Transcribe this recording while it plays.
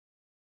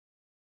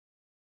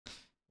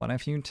What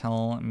if you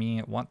tell me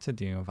what to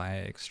do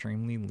via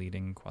extremely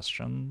leading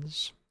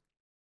questions?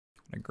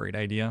 What a great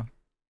idea.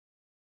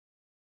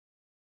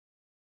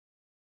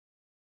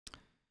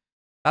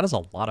 That is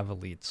a lot of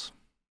elites.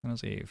 That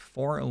is a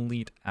 4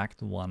 elite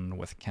Act 1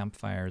 with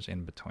campfires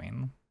in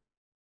between.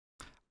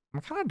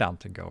 I'm kind of down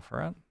to go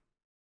for it.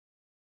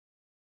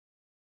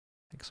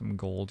 Take some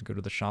gold, go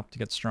to the shop to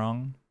get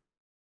strong.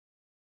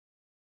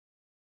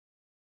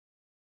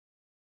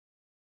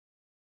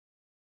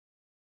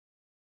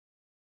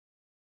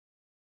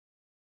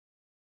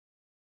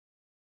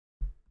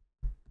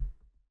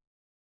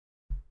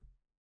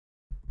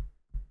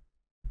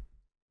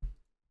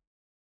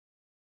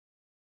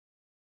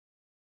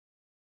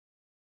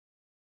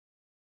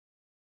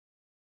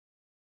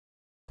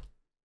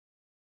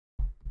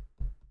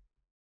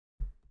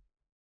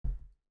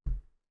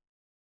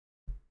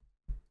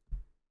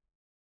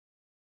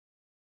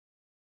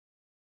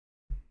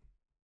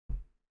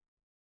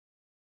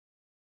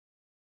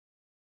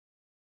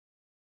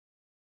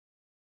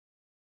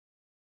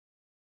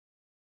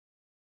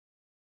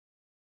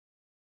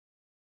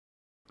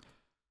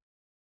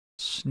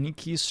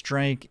 Sneaky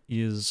strike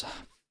is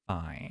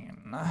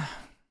fine.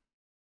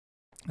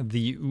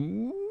 The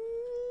ooze.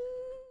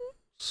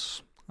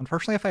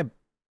 Unfortunately, if I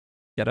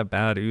get a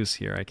bad ooze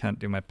here, I can't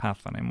do my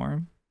path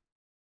anymore.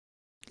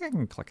 I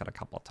can click it a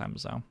couple of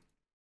times though.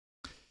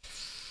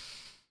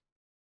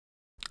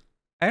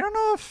 I don't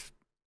know if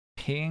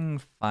paying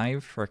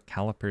 5 for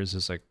calipers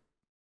is a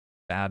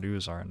bad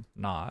ooze or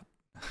not.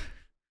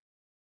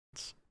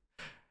 it's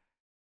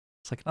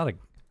like not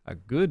a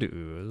good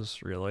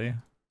ooze, really.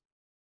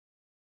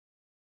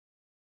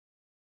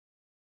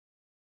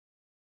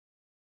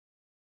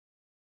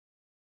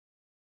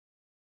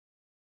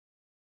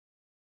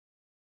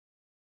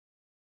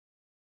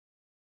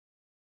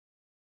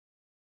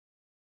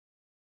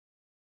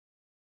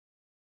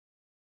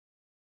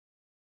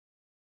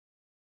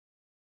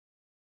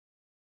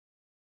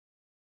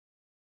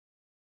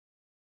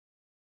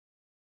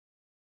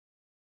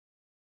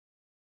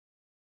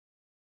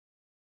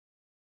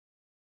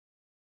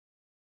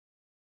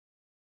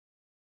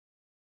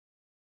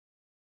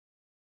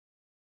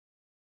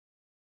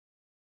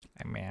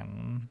 I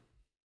mean,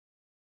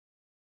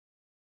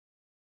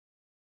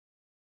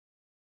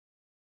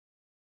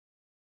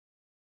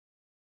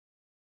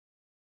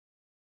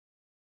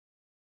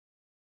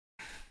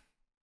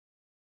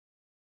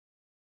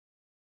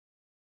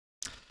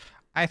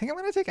 I think I'm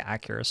going to take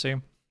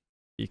accuracy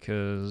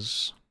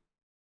because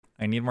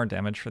I need more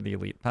damage for the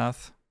elite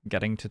path.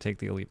 Getting to take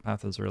the elite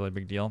path is a really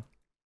big deal.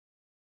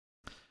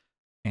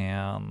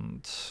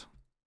 And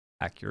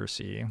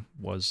accuracy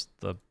was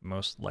the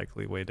most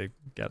likely way to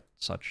get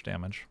such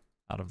damage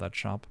out of that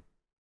shop.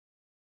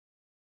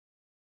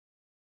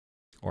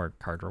 Or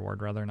card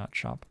reward, rather, not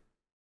shop.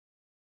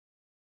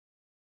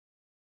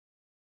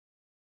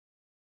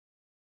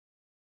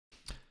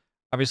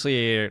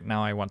 Obviously,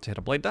 now I want to hit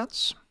a Blade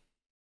Dance.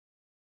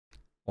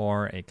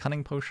 Or a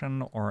Cunning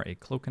Potion, or a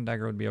Cloak and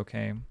Dagger would be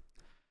okay.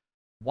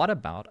 What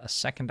about a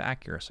second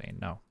accuracy?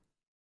 No.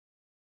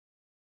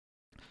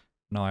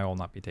 No, I will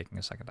not be taking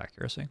a second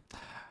accuracy.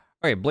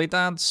 Okay, Blade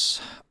Dance,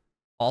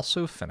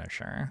 also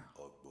Finisher.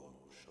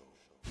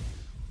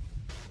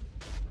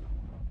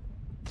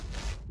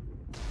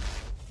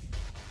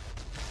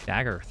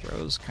 Dagger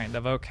throws kind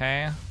of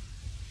okay.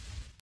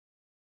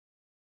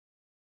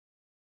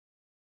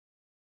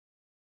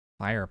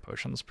 Fire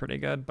Potion's pretty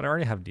good, but I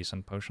already have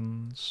decent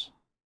potions.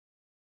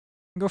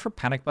 Go for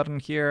Panic Button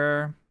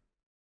here.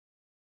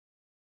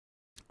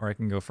 Or I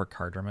can go for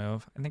Card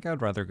Remove. I think I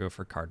would rather go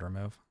for Card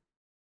Remove.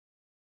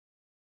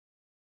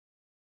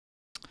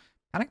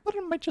 Panic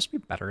Button might just be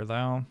better,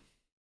 though.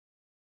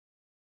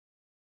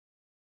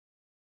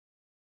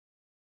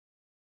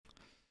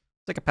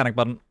 Take a Panic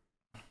Button.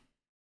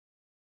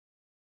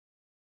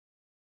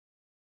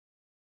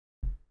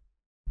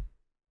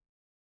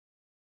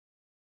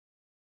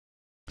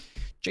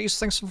 Jace,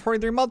 thanks for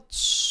 43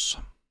 months.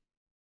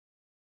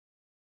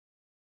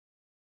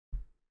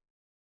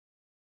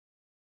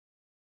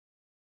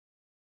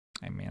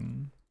 I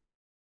mean...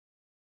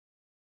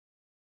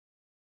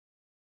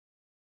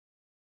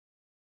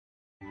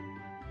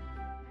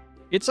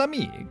 It's a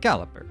me,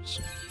 Calipers.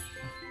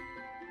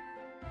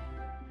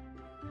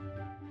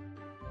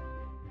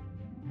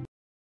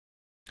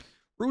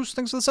 Bruce,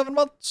 thanks for the 7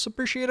 months.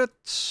 Appreciate it.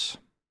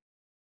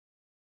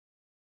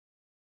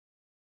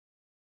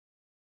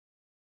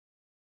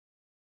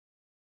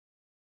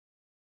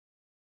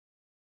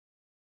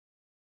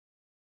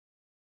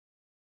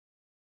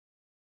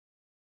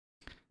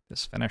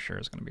 This finisher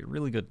is going to be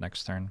really good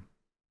next turn.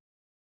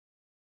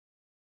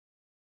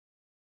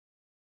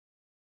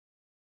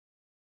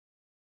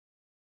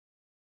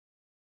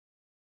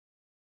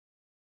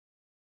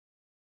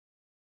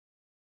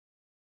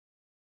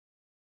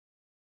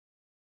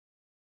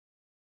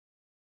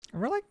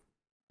 Really?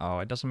 Oh,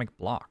 it doesn't make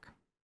block.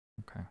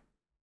 Okay.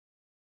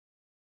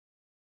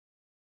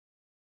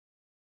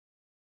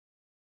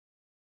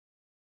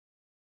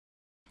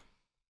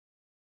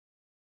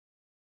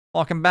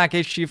 Welcome back,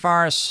 HG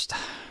Forest.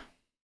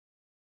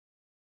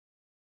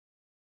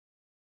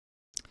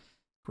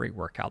 Great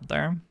work out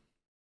there.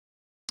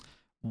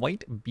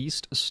 White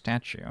Beast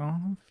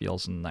statue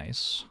feels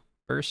nice.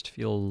 Burst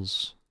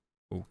feels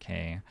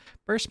okay.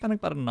 Burst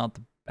panic button, not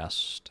the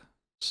best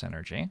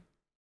synergy.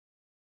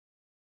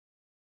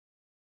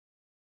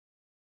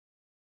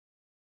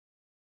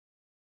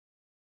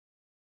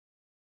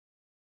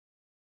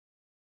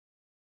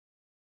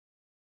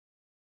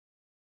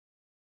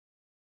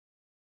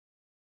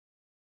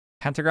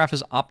 Pantograph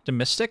is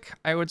optimistic,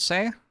 I would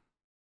say.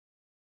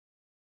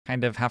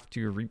 Kind of have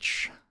to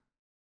reach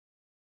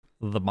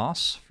the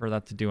boss for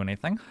that to do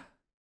anything.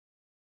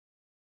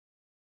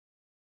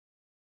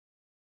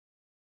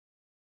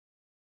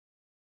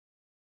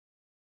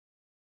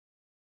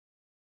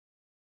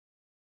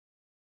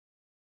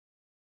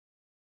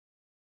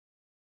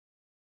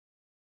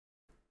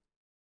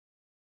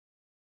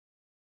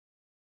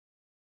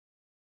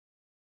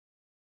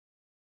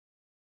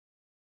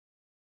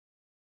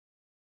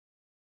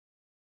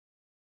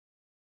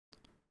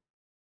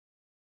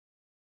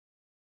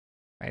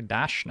 If I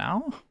dash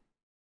now,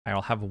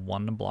 I'll have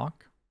one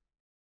block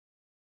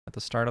at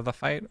the start of the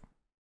fight. I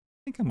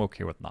think I'm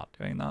okay with not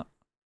doing that.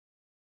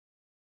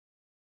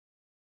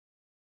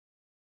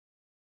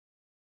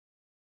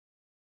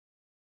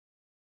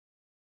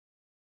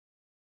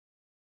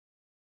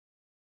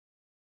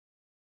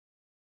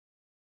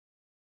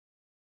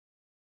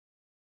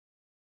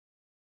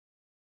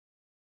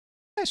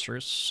 Nice,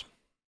 Roos.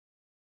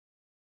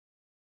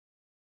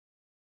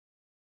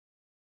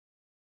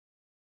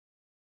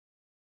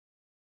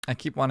 I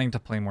keep wanting to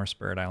play more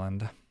Spirit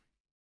Island.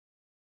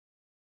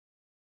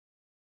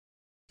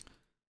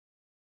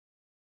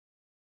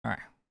 Alright.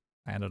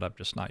 I ended up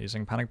just not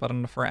using Panic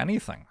Button for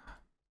anything.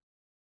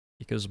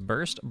 Because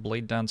Burst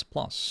Blade Dance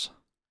Plus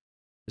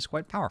is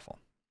quite powerful.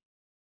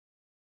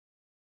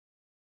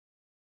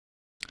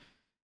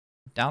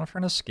 Down for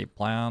an escape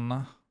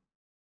plan.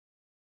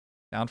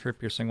 Down for a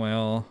piercing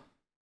whale.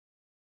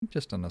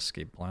 Just an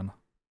escape plan.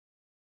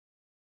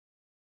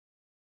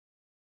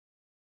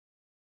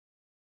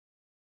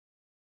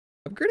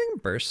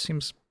 Upgrading Burst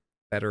seems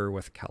better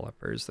with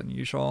Calipers than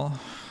usual.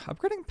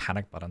 Upgrading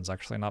Panic Button's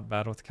actually not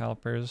bad with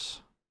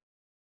Calipers.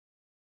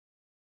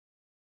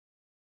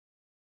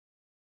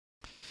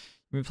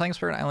 You've been playing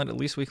Spirit Island at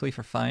least weekly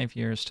for 5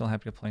 years, still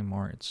happy to play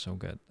more. It's so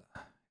good.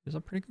 It's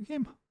a pretty good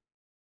game.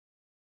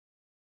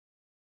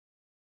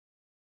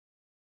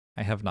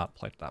 I have not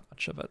played that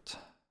much of it.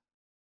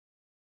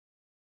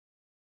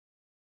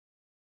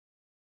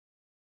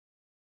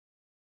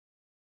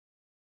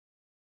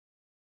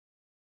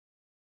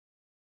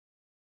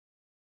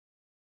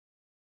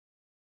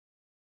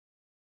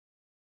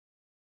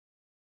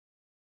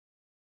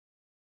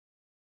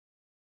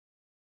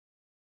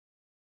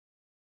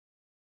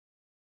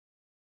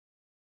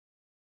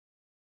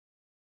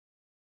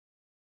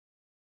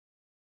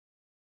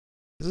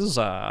 This is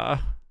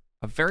a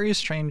very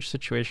strange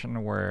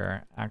situation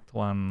where Act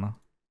 1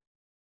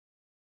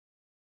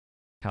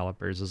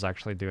 Calipers is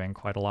actually doing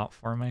quite a lot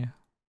for me.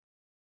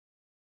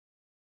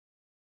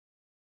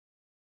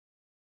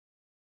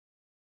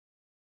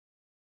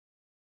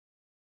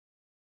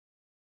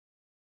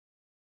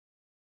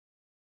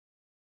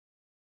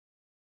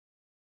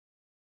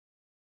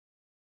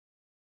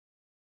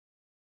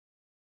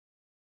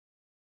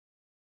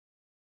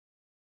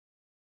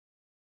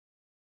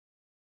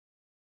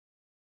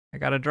 I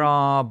gotta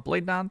draw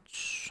Blade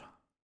Dance.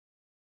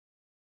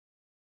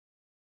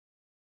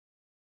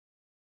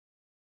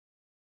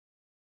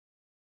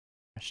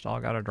 I still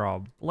gotta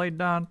draw Blade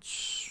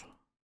Dance.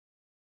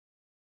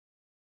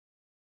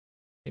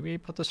 Maybe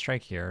put the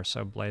strike here,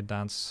 so Blade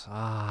Dance.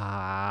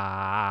 Ah.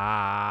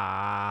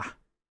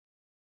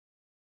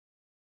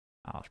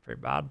 That was pretty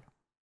bad.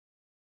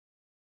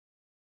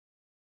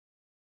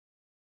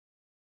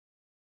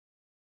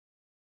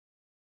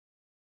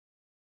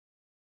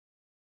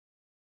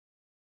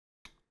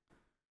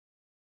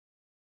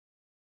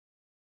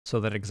 So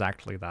that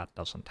exactly that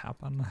doesn't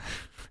happen.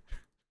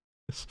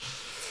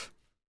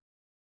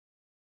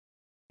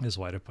 Is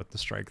why to put the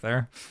strike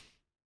there.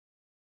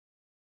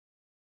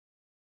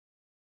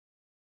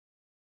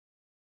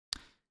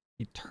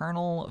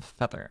 Eternal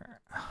Feather.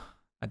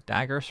 A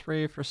dagger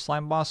spray for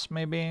Slime Boss,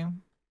 maybe?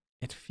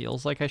 It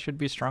feels like I should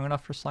be strong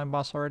enough for Slime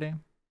Boss already.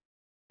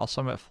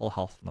 Also, I'm at full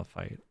health in the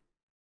fight.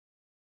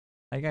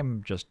 I think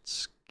I'm just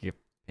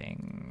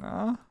skipping.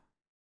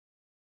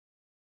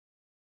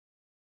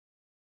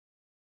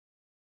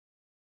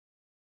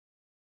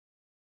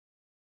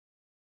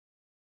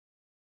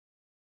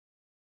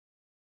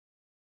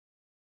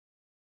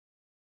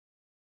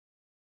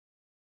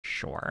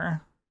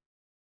 Sure.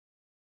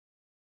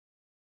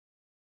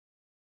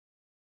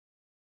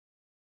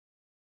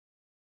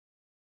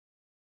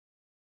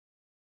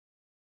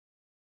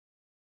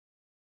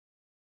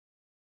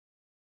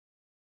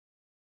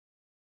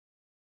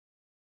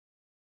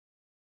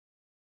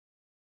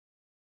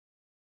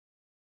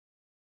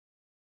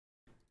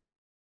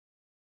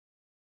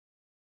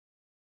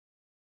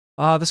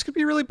 This could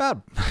be really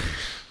bad.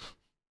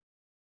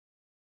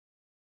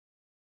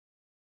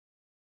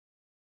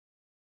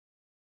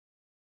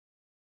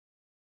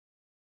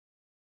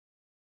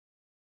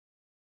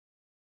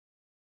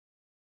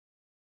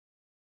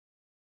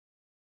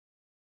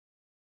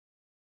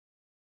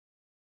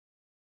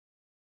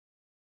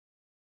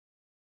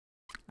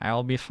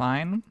 I'll be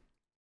fine.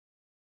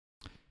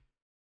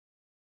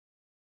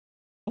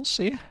 We'll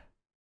see.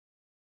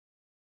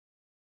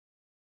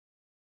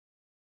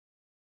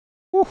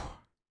 Whew.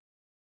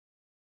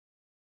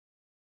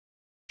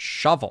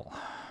 Shovel.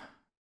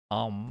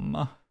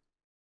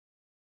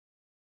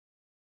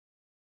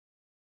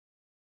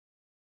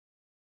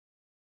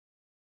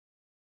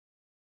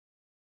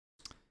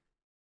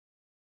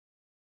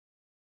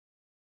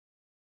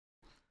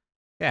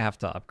 Yeah, I have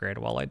to upgrade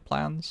well-laid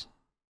plans.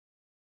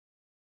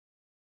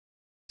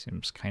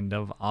 Seems kind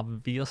of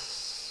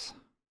obvious.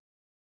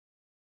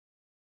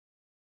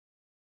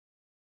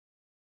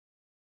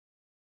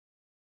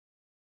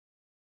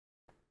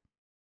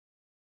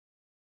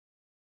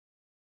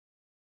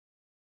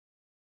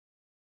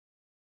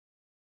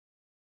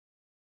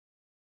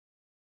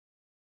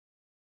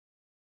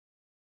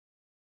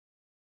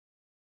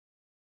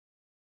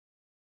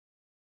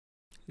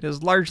 It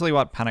is largely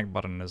what Panic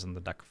Button is in the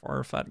deck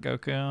for Fat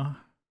Goku.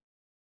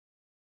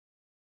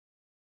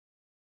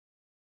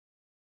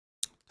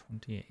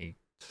 28.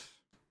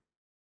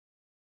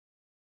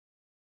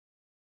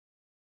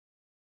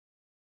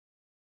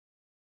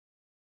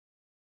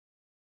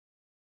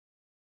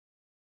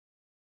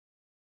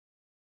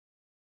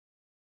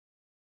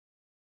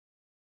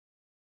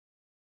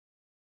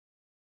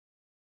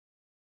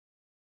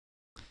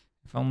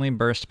 If only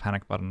Burst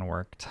Panic Button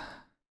worked.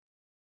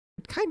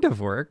 It kind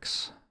of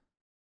works.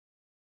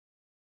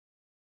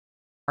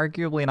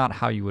 Arguably not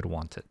how you would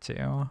want it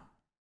to.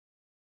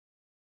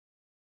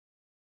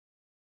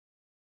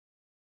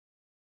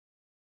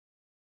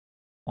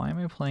 Why am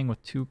I playing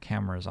with 2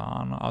 cameras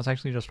on? I was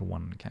actually just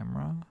 1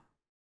 camera.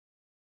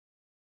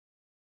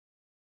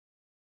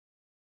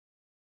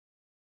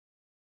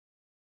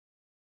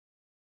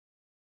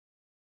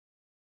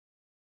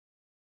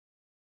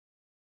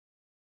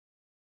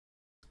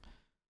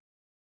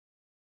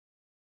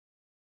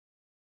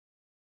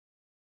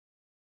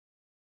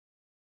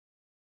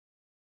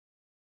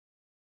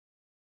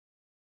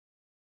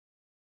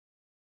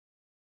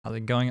 How's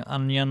it going,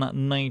 Onion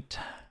Knight?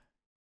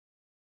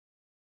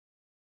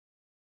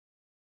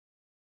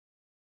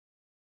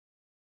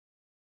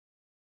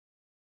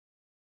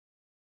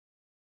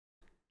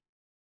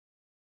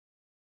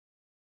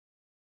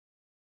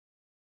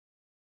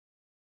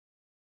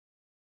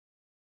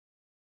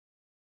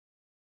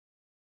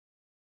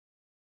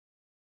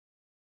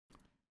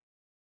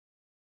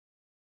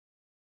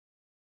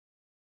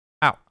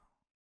 Ow.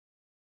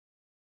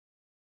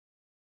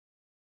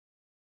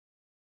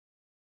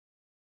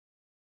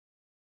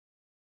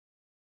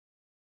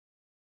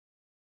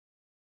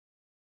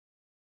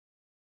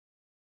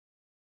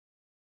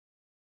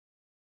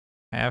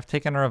 I have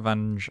taken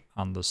revenge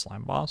on the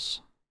slime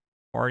boss.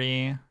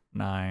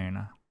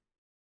 49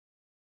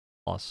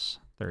 plus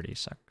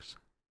 36.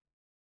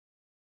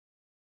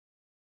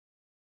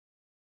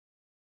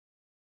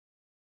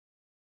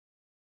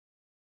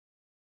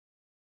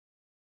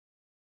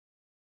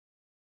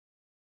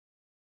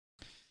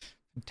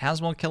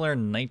 Phantasmal Killer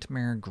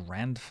Nightmare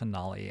Grand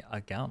Finale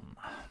again.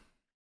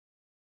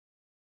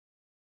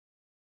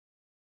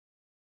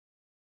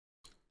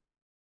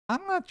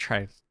 I'm gonna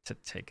try to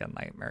take a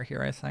Nightmare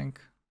here, I think.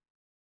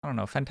 I don't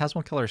know,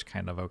 Phantasmal Killer's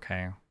kind of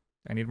okay.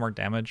 I need more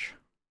damage.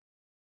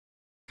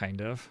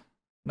 Kind of.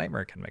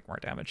 Nightmare can make more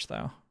damage,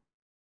 though.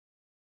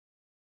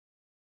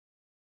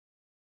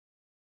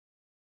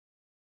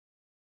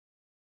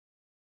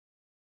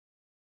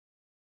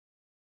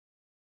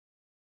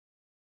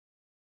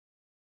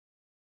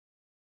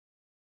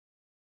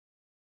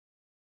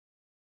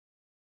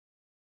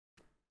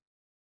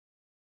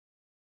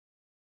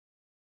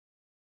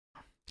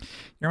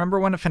 You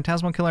remember when a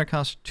Phantasmal Killer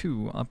cost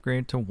 2,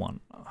 upgrade to 1?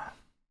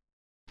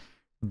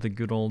 The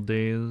good old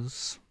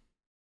days.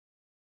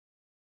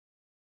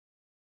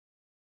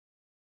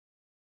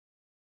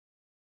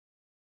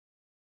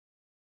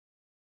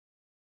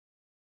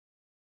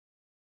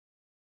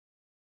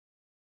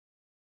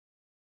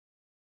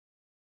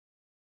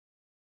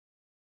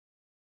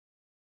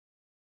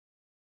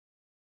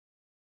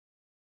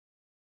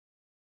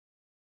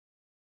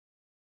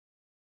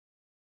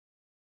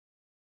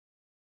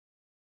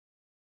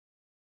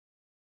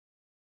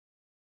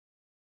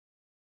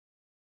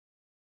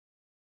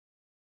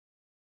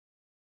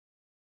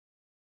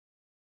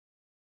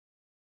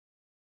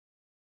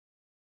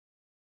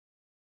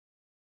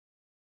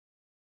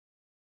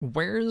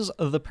 Where's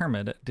the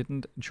pyramid?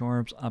 Didn't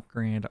Jorbs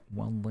upgrade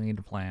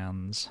well-laid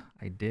plans?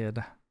 I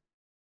did.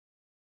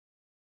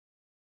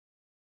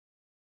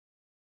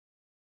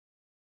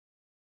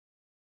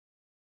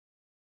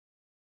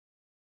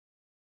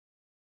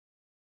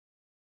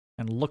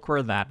 And look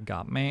where that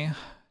got me.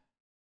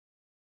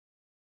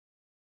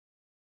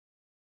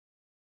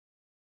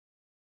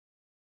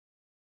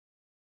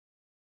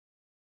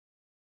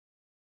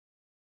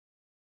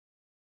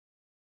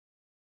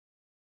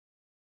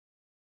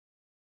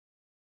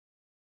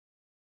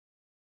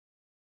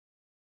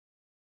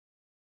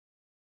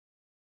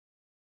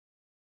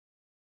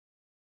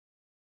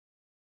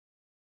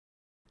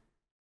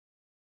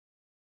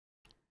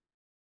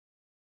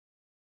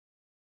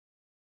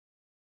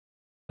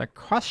 The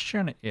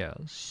question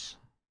is,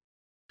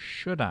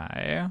 should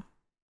I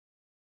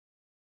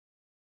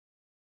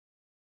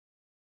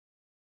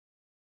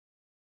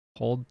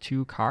hold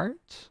 2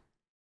 cards?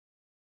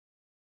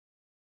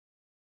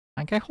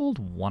 I think I hold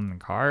 1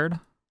 card.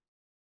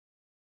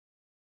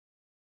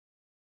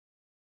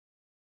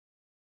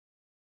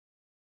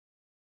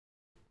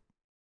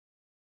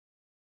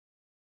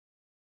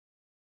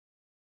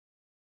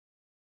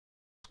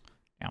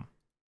 Yeah.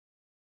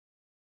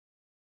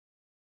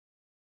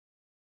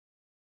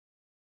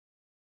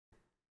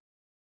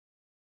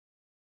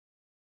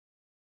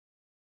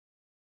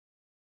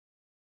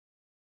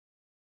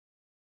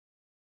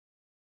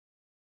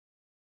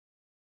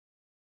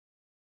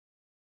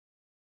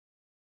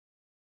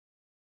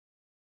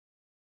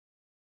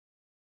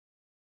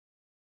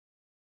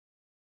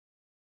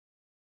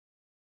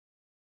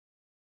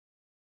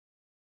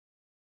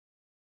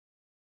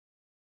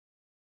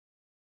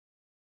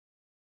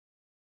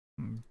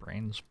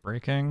 Brain's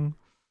breaking.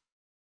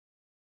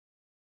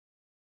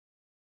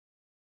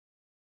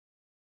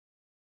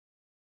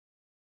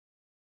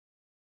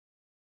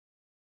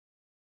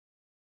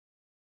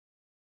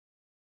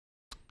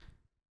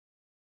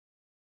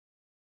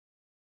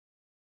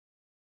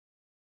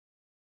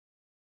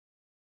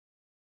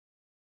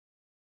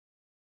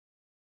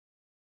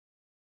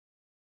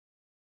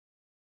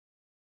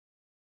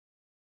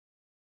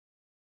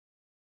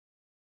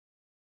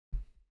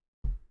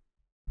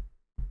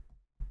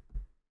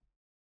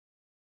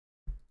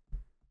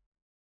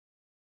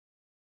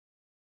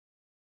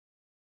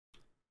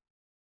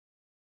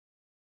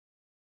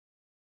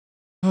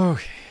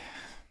 Okay.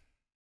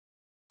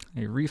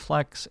 A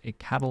reflex, a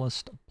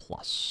catalyst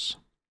plus.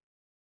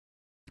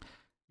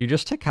 You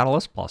just take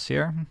catalyst plus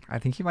here? I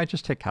think you might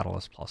just take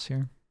catalyst plus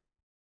here.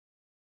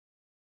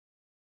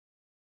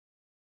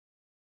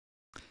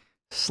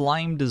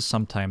 Slimed is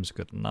sometimes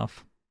good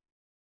enough.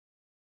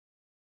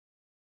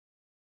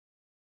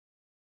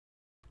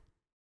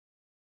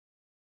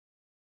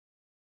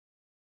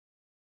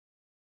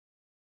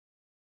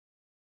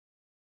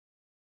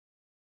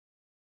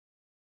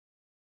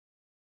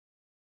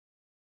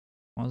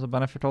 What was the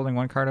benefit holding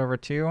 1 card over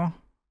 2?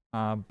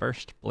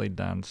 Burst Blade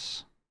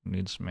Dance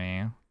needs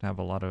me to have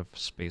a lot of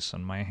space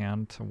in my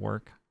hand to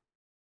work.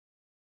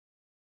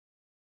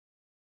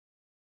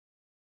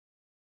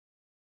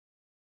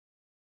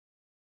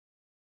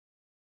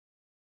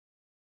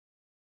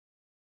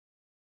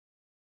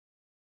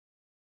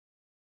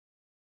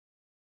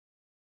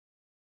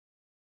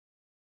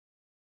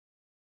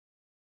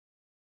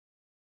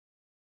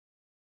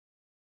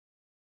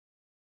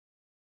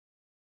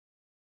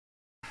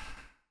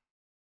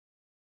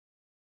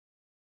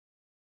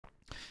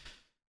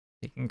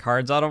 Taking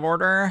cards out of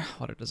order.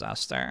 What a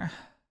disaster.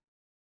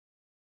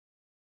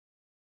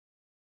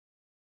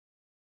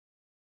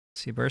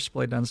 See, Burst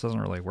Blade Dance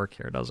doesn't really work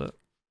here, does it?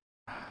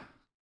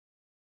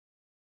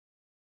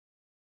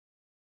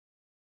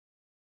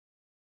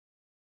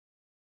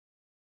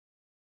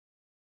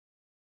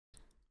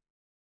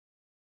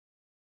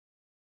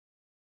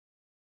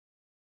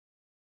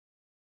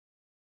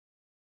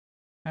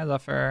 Hi,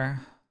 Zephyr.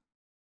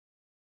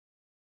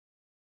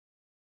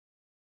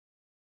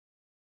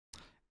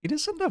 It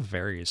isn't a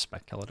very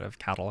speculative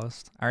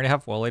catalyst. I already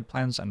have Well-Laid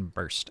Plans and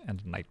Burst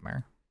and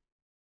Nightmare.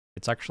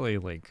 It's actually,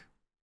 like,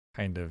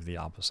 kind of the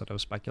opposite of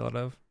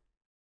speculative.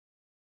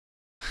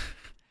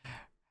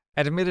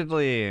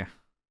 Admittedly,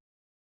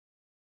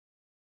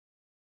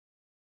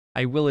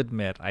 I will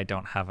admit I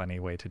don't have any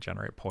way to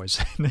generate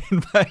poison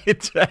in my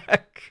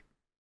deck.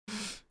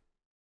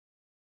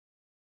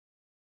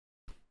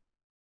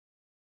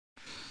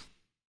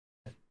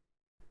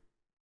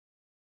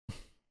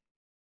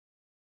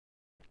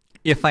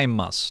 If I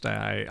must,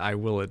 I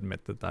will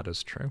admit that that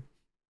is true.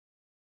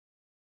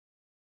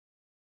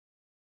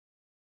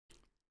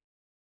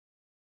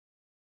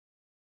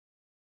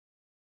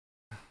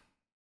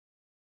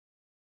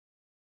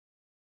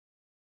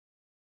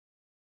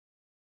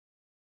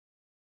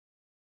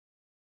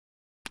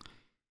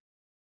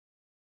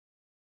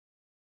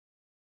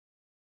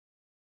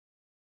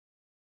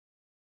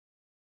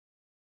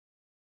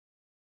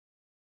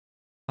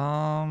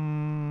 I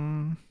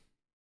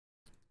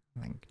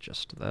think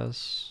just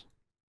this.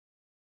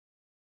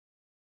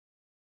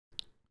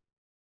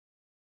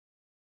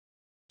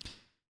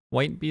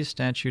 White Bee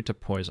statue to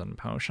poison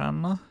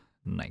potion.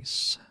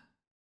 Nice.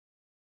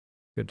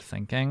 Good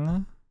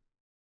thinking.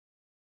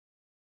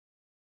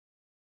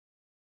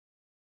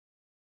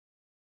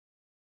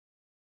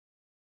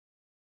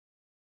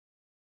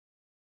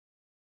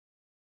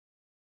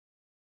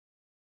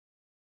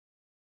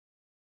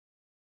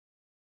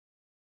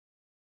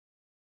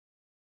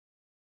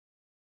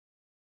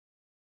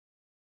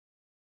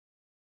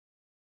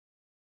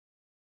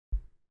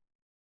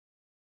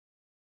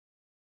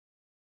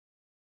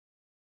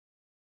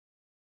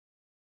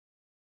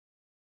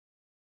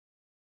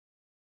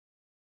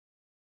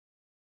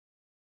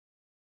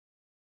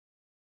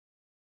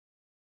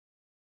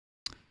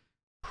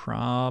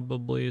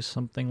 Probably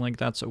something like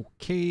that's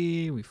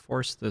okay. We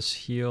force this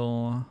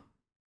heal.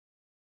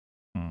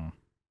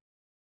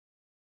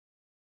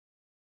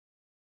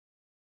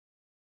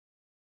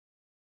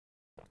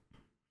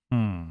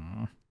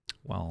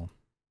 Well.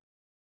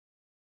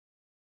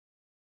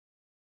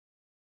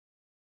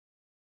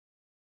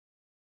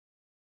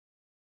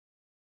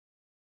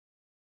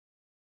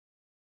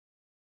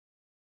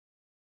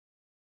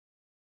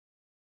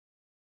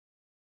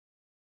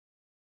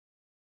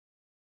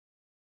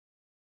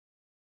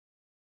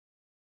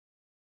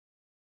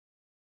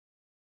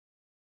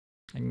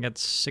 I can get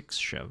 6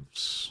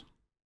 shivs.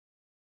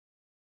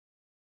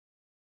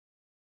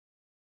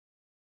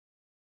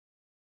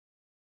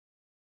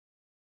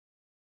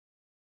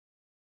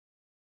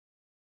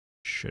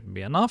 Should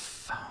be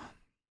enough.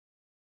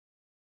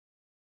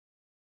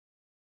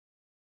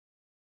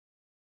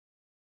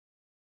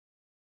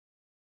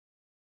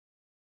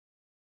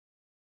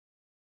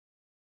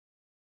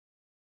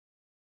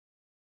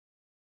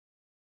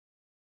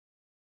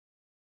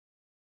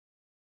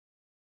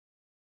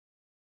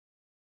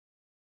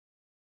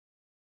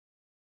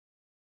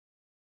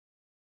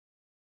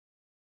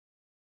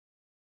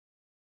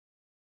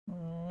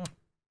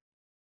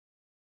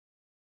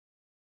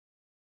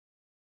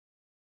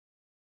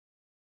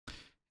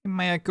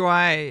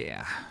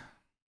 Mayakwai.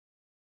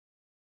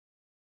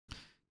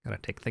 Gotta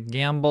take the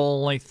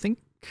gamble, I think.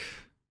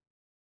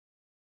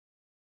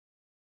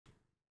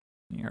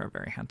 You're a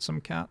very handsome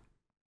cat.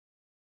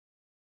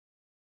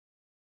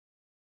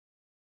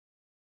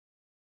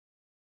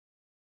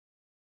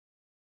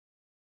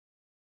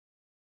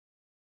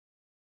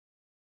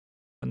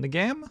 In the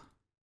game?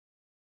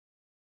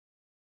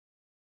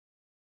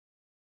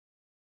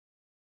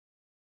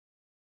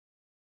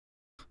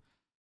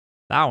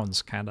 That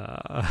one's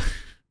kinda...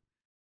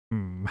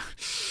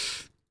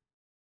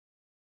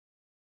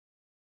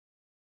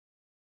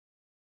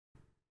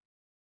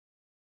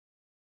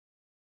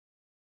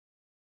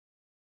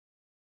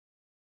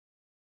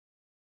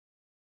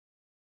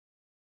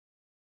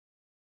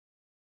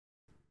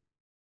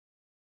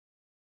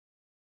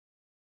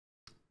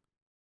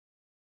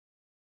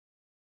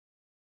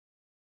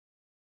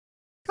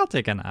 I'll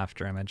take an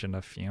after image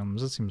into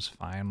fumes. It seems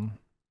fine.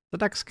 The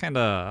deck's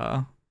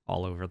kinda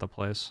all over the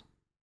place.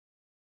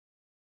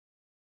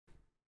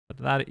 But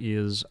that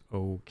is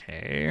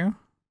okay.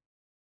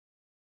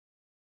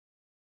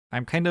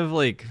 I'm kind of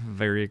like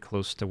very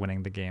close to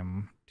winning the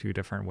game 2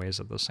 different ways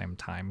at the same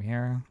time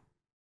here.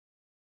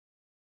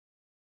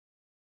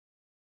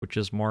 Which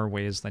is more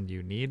ways than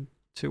you need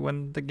to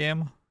win the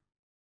game.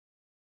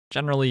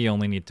 Generally, you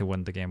only need to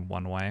win the game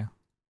 1 way.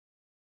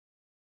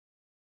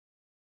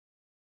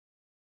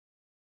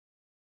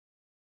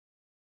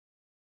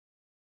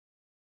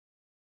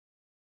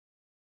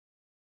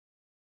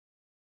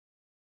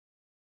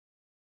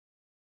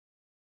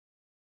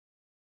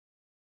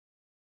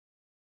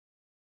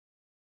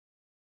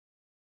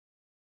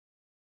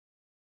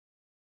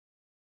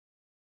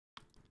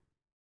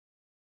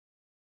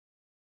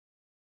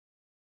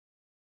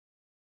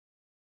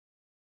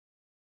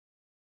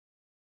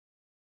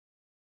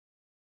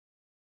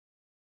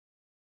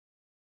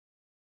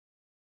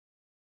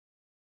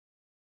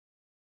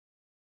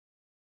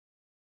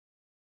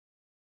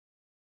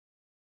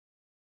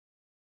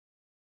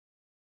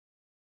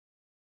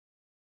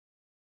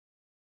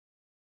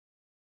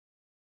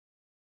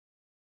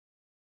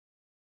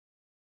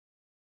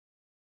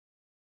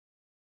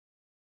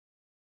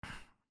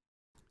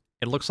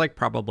 It looks like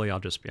probably I'll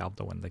just be able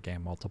to win the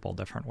game multiple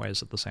different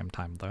ways at the same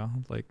time, though.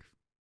 Like,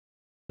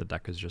 the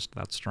deck is just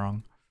that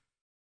strong.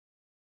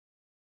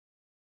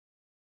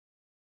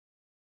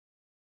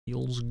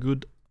 Feels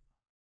good.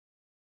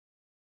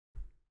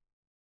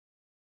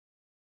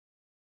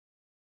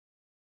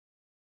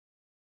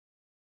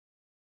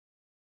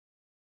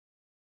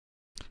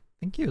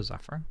 Thank you,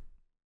 Zephyr.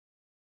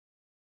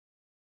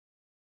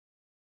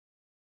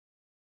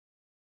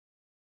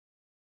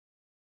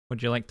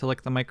 Would you like to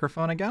lick the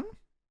microphone again?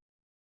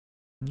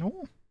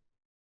 No.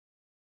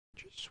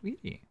 Just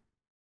sweetie.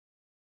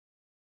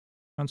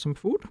 Want some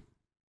food? Can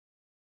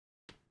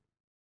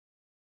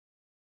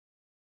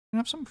I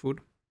have some food?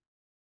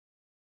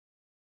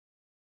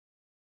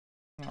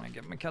 I'm gonna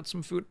give my cat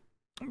some food.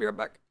 I'll be right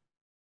back.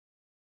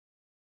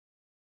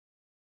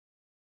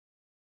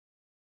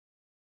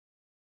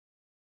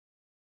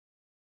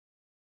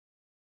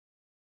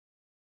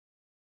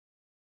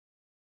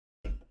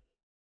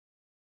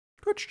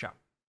 Twitch chat.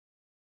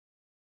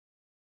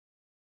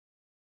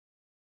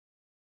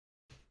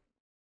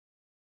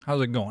 How's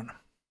it going?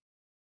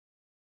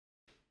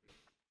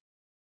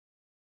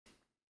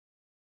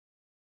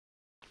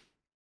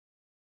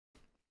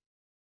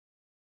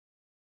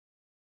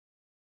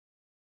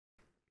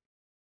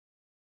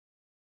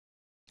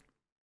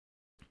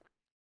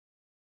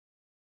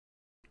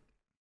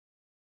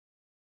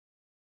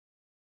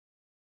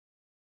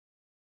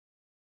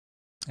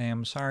 I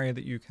am sorry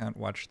that you can't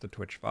watch the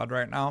Twitch VOD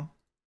right now.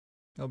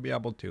 You'll be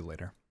able to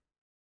later.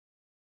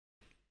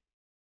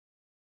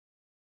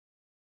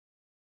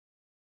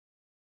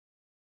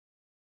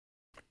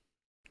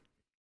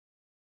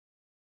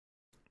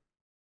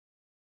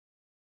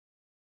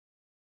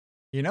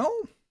 You know,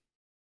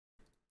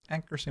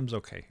 Anchor seems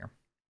okay here.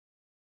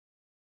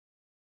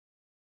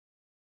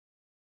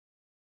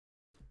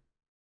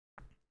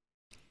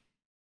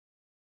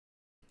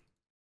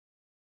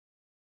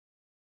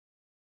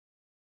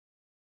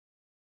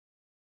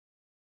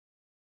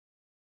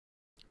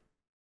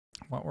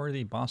 what were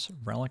the boss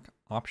relic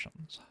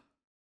options?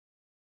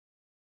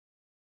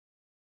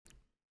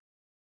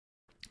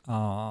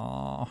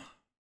 Well,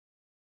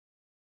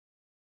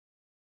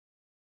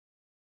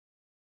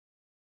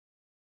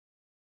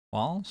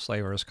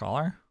 Slaver's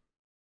Collar.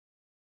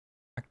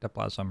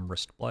 Ectoplasm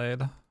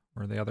Wristblade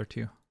were the other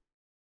two.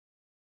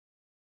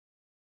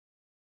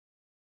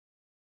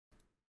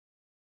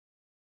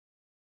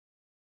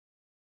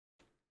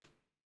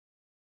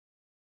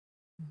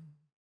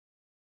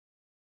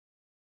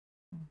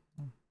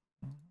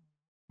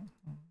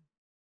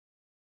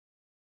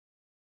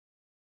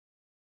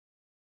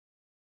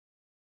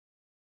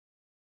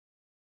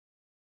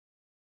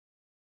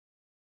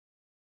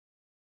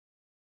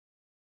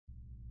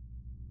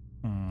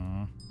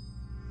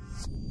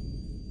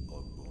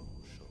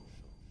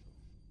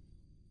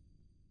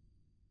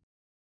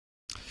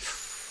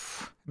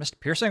 Missed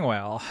Piercing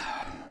Whale.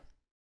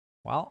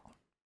 Well,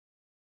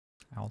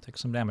 I'll take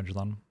some damage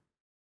then.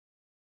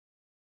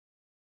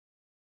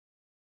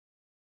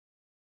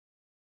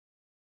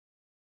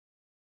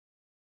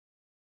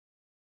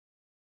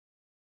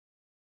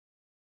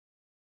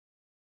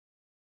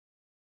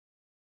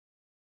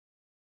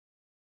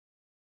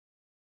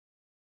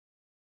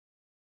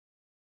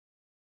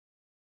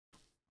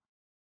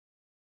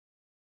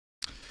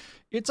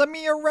 It's a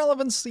mere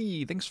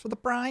relevancy. Thanks for the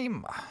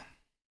prime.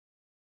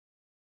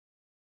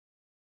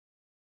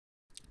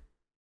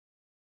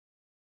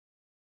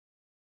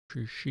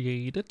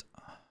 Appreciate it.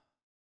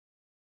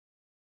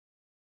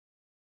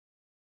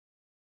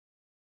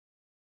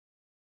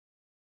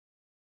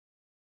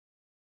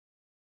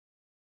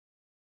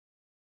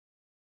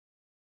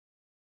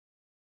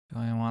 Do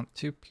I want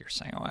to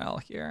Piercing Oil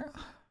here?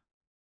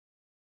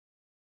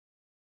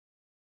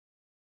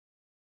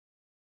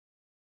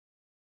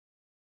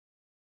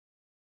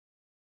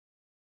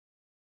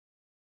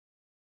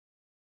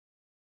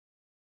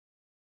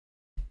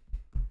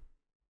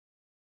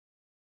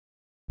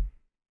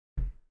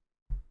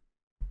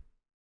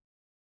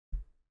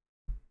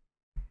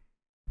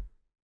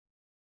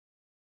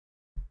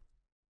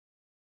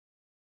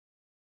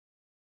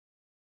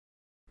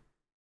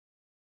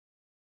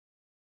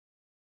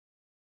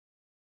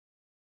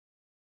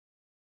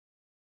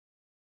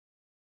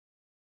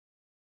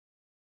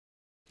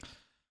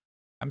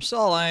 I'm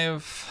still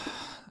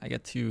alive. I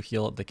get to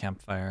heal at the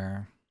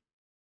campfire.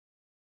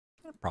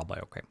 Probably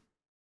okay.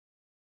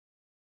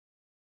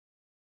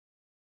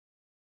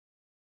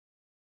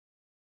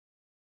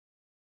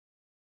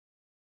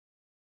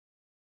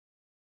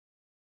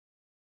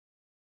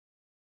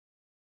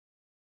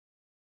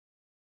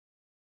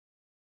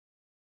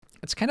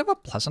 It's kind of a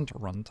pleasant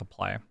run to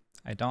play.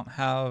 I don't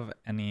have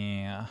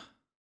any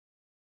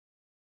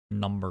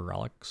number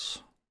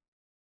relics.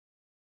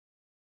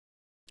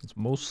 It's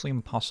mostly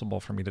impossible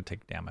for me to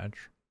take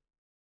damage.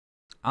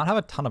 I don't have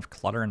a ton of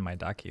clutter in my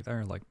deck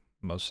either. Like,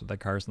 most of the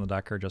cards in the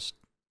deck are just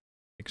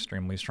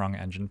extremely strong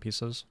engine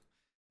pieces.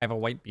 I have a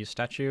white beast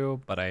statue,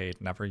 but I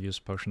never use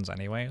potions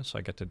anyway, so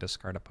I get to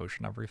discard a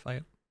potion every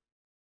fight.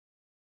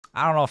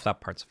 I don't know if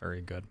that part's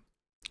very good.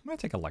 I'm gonna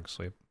take a leg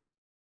sweep.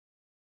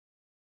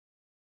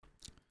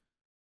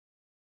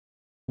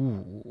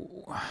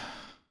 Ooh.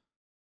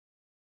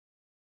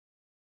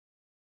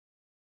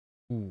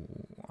 Ooh.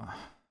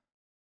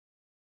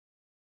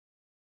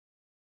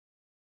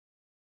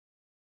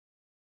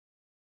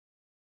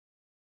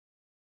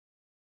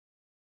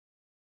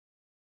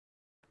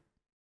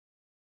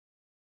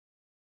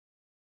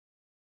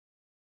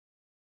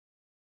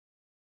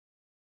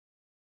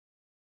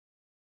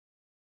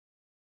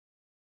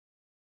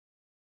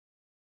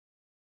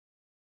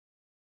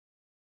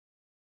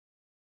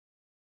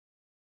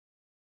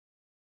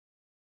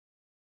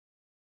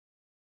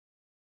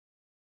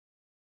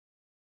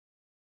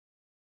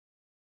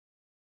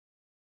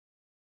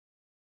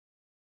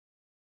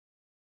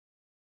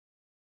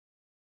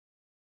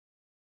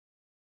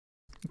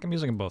 I think I'm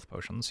using both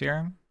potions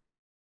here.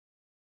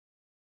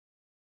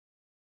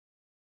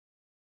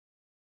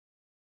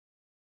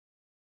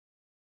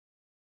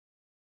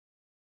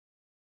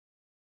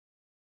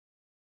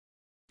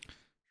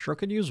 Sure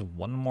could use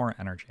one more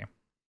energy.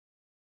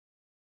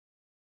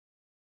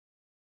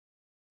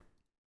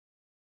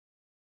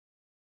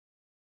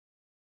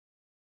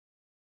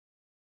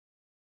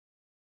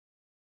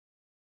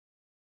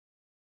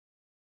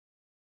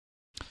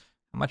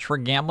 How much for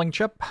a gambling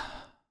chip?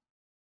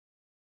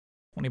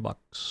 20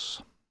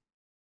 bucks.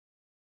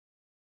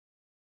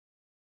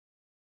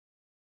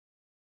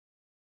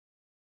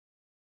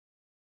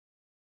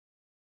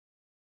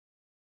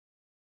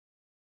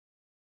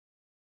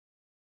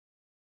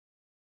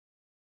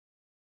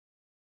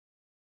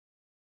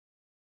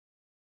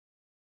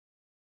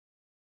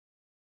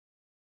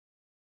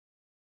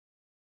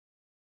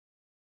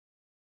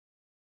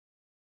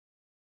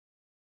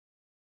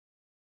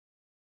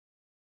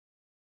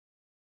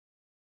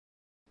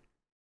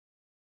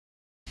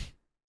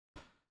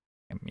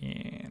 I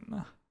mean,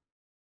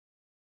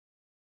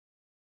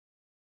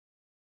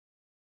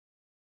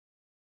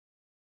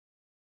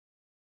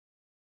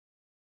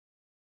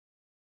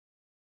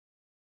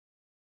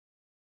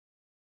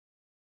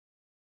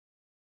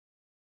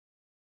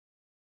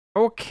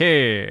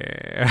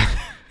 Okay.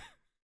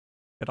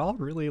 It all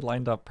really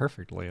lined up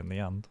perfectly in the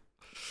end.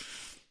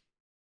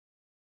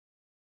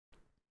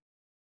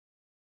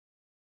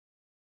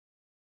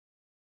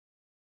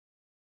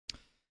 I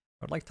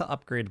would like to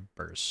upgrade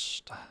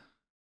Burst. I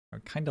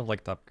would kind of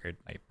like to upgrade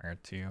Nightmare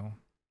too.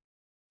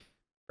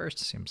 Burst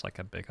seems like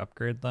a big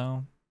upgrade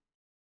though.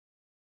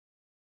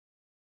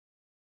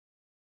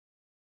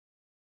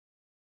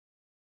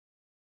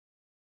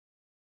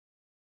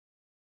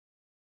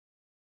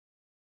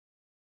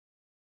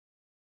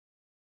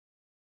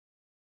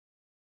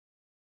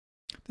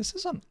 This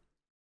isn't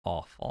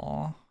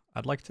awful.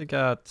 I'd like to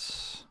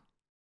get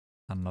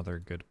another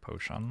good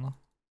potion.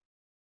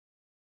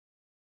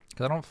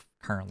 Because I don't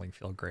currently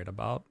feel great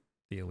about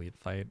the elite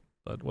fight,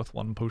 but with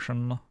one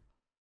potion,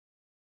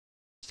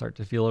 start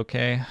to feel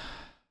okay.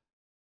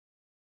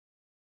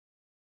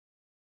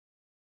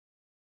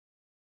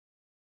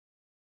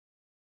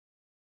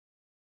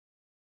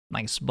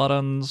 Nice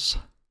buttons.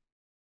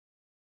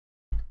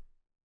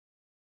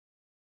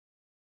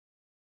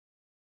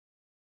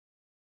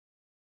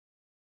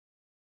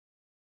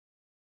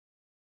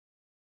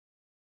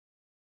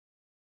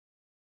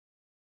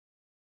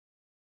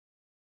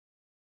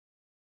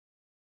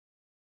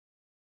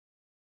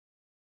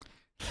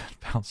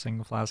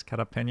 Bouncing flask had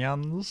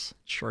opinions.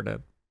 Sure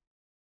did.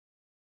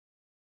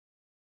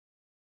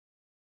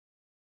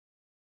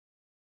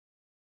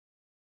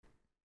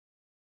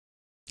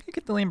 Hey,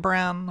 Kathleen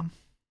Brown.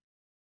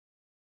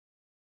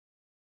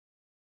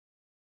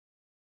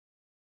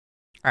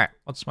 Alright,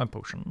 what's my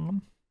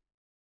potion?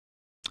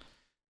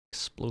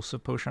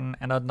 Explosive potion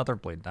and another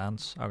blade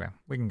dance. Okay,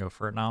 we can go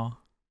for it now.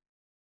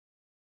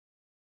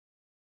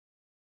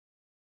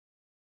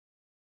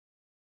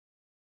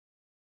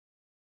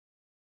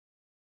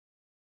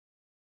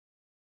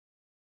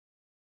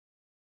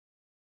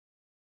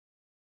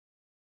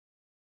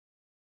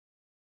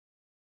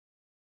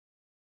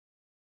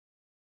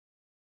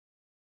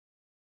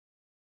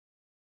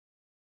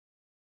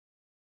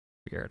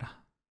 Weird.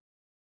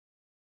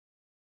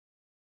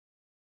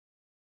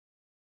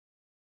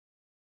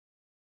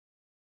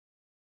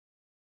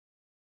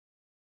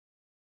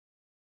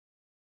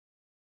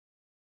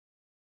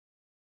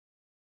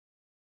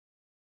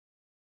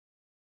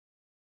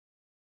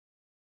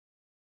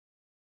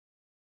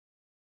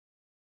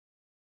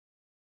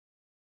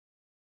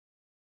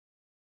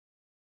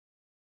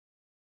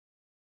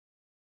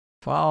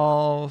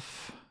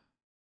 $12,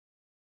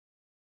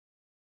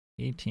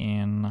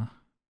 18,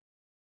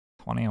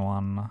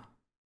 21,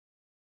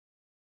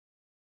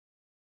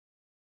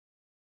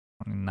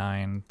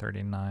 29,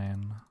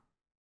 39.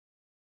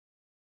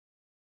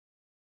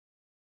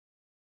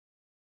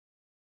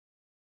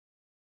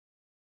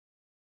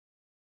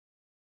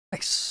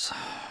 Nice.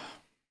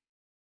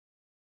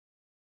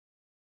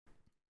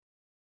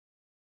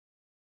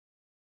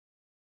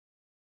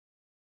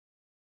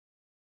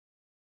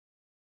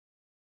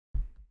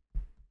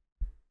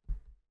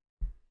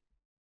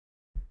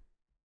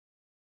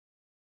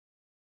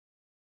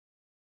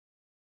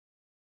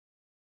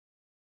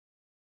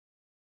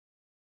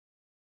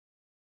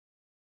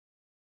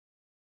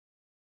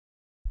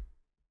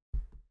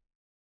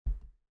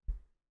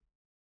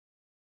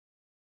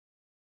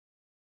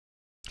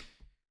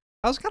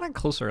 I was getting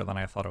closer than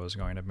I thought it was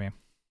going to be.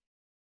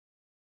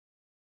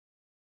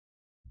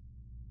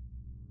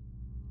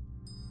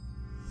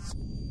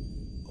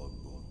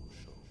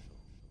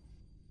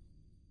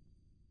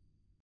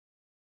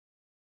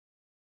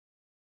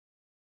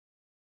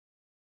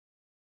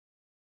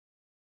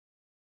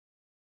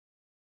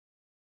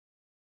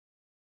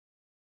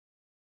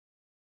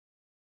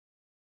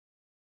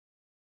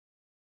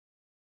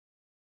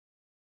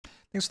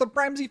 Thanks for the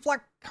Brimesy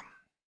Fleck.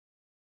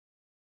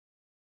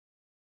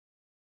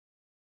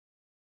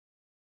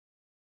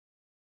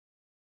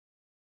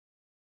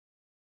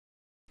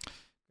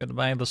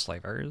 Goodbye, the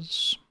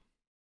slavers.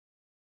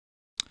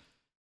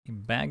 A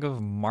bag of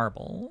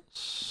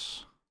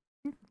marbles.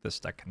 I think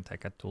this deck can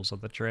take at Tools of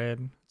the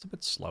Trade. It's a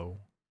bit slow.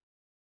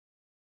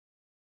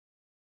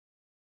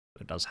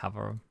 But it does have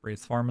a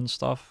Wraith Form and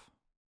stuff.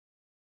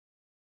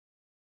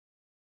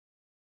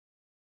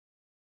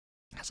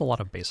 It has a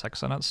lot of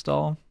basics in it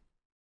still.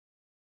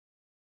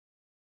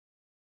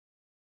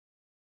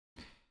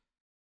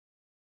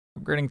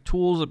 Upgrading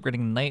tools,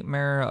 upgrading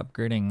Nightmare,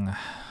 upgrading...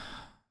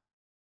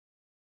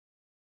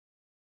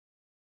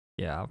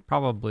 Yeah,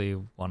 probably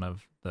one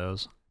of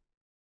those.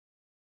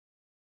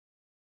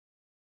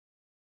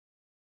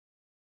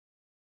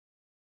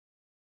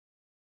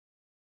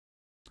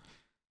 I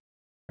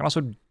can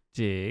also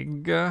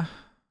dig. Don't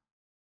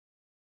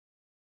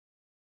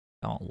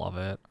love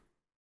it.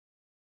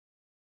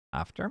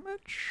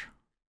 Aftermatch?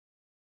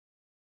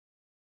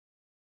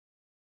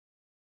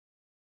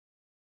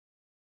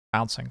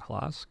 Bouncing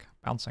Flask.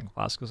 Bouncing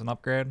Flask is an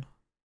upgrade.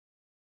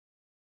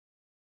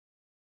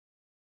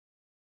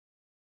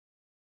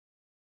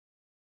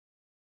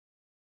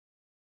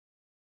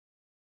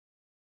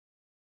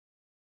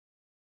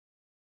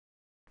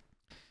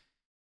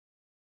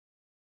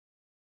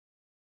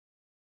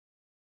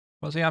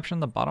 What does the option in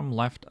the bottom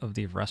left of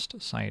the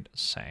rest side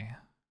say?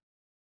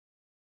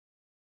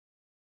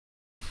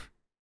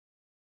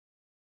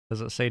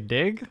 Does it say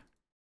dig?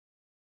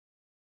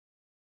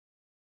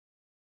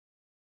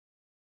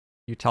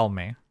 You tell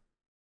me.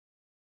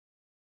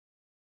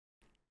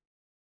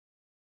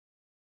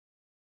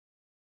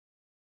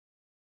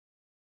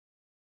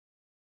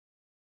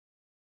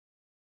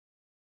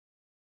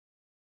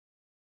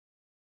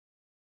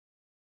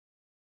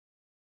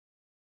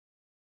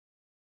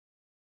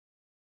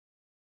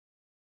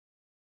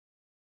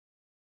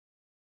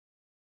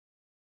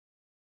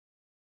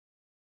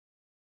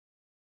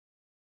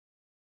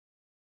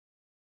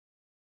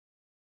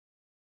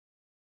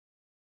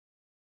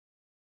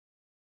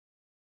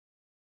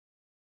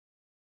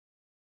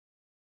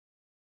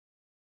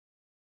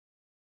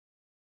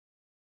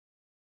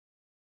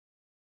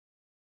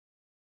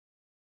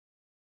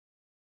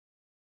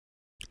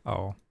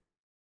 Oh.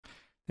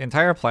 The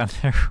entire plan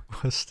there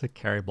was to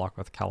carry block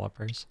with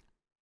calipers.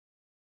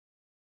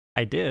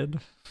 I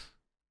did.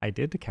 I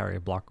did carry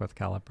block with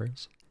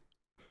calipers.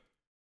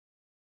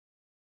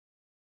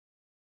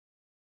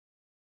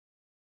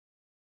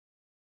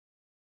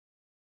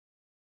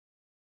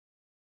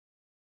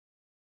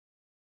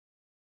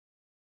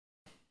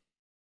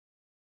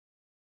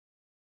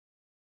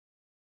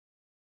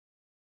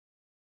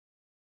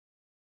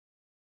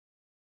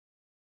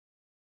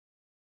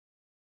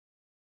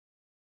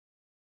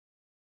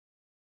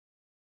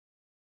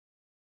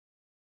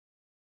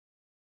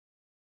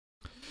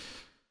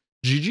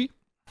 GG.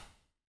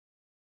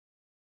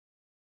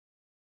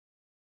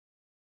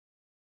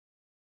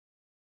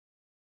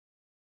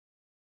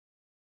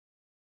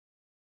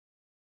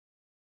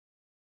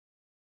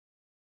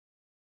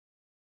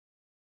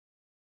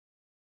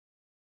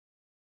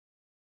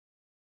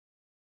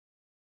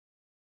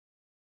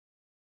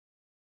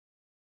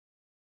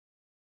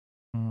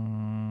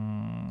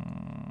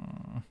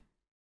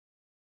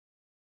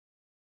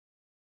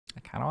 I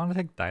kind of want to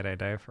take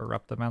Die for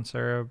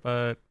Reptimancer,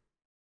 but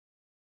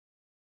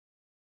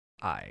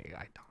I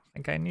don't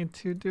think I need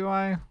to, do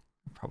I? I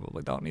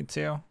probably don't need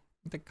to.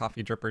 I think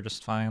Coffee Dripper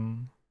just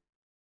fine.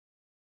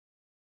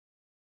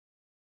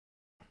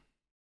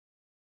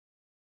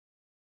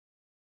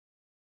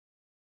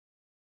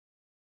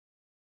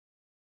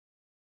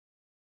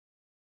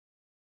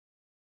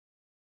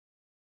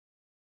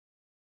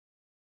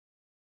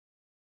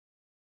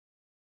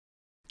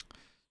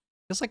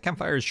 Feels like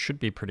campfires should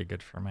be pretty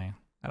good for me.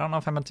 I don't know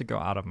if I meant to go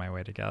out of my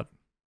way to get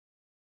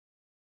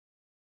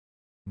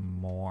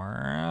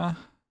more.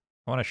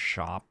 I want to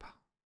shop.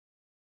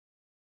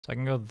 So I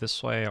can go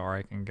this way or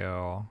I can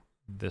go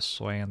this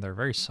way, and they're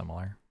very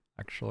similar,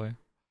 actually.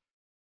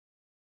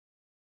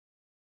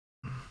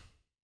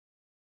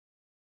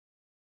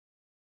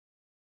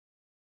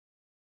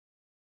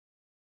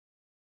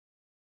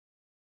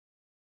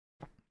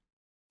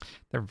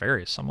 They're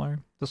very similar.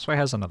 This way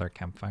has another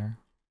campfire.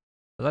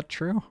 Is that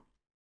true?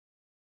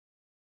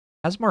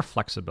 Has more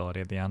flexibility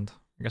at the end.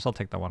 I guess I'll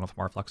take the one with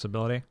more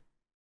flexibility.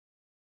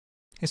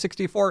 Hey,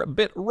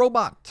 64-bit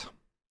robot.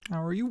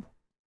 How are you?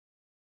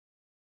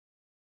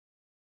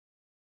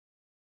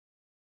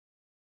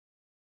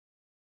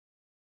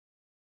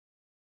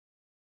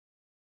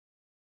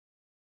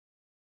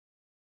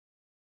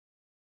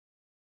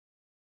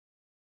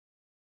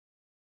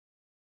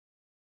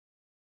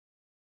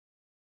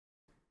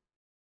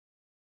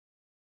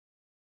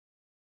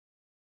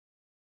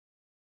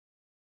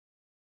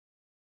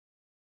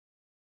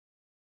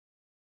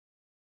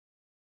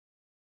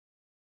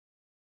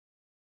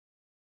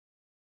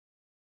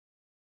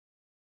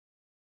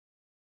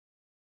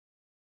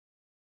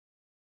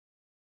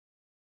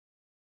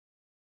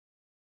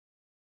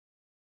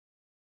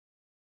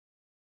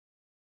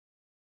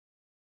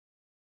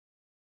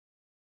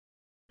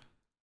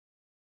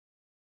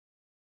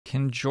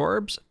 Can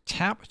Jorbs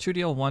tap to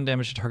deal 1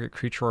 damage to target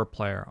creature or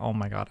player? Oh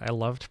my god, I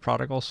loved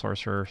Prodigal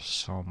Sorcerer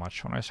so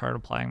much when I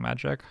started playing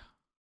Magic.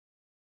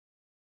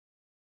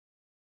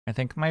 I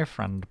think my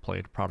friend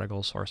played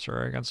Prodigal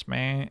Sorcerer against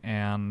me,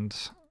 and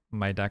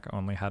my deck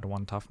only had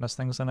 1 toughness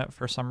things in it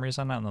for some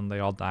reason, and then they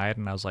all died,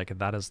 and I was like,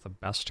 that is the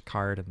best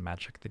card in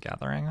Magic the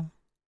Gathering.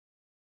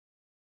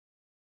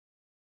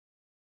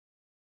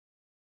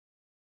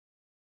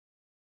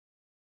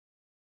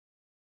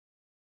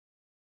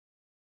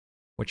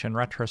 Which in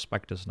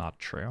retrospect is not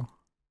true.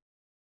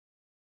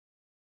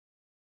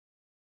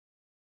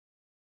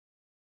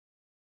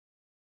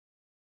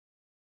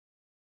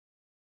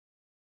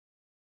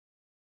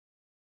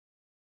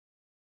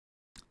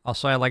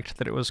 Also, I liked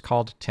that it was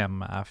called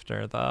Tim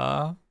after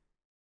the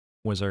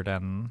wizard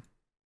in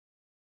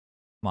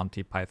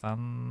Monty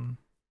Python.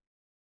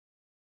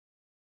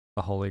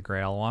 The Holy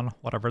Grail one,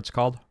 whatever it's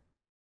called.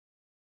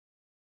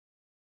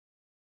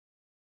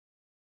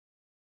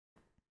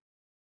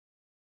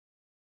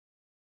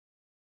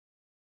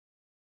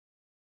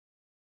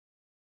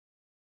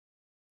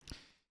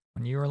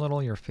 When you were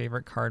little, your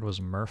favorite card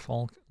was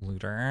Merfolk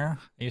Looter.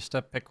 I used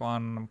to pick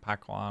one,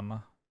 pack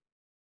one.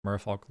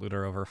 Merfolk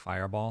Looter over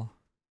Fireball.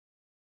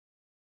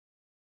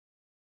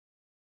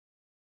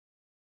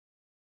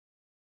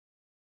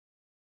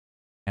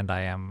 And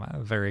I am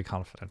very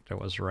confident it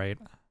was right.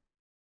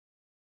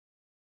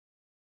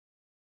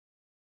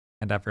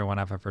 And everyone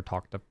I've ever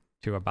talked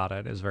to about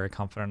it is very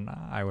confident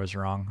I was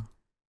wrong.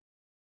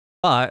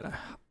 But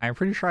I'm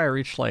pretty sure I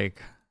reached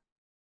like,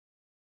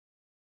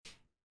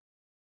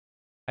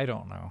 I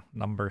don't know,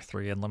 number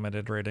 3 in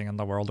limited rating in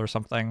the world or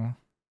something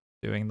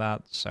doing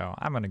that, so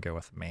I'm gonna go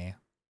with me.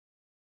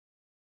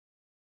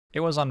 It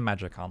was on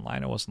Magic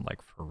Online, it wasn't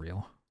like for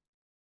real.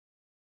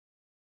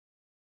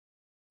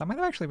 That might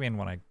have actually been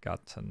when I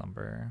got to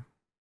number...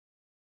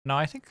 No,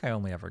 I think I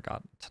only ever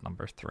got to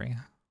number 3.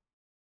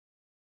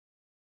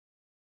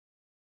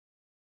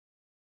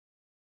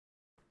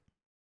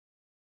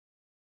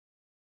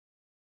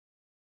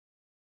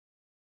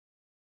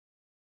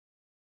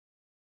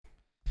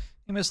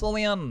 Hey, Miss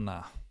Lillian!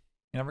 You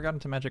never got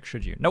into Magic,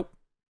 should you? Nope.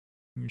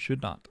 You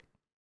should not.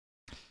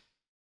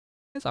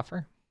 Hey,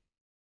 Zephyr.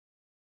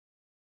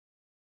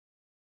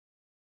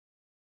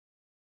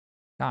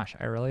 Gosh,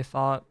 I really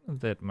thought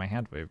that my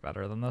hand would be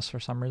better than this for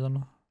some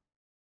reason.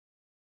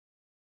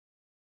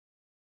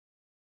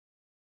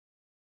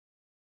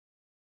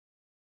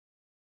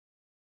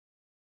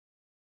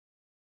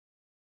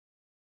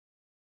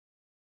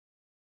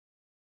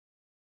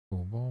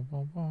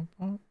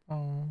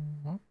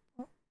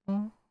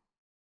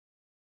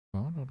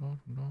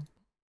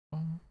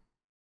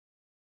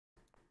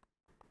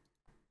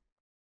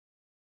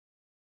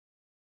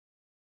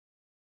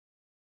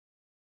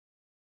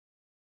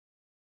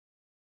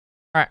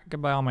 Alright,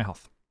 goodbye all my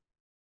health.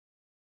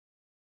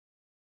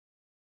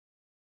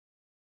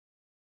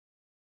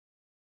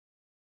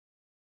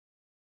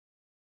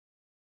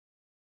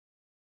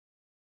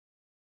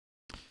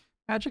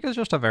 Magic is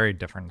just a very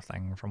different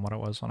thing from what it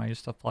was when I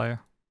used to play.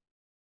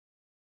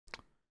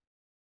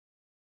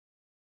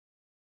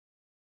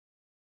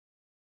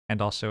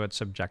 And also it's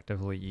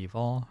subjectively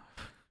evil.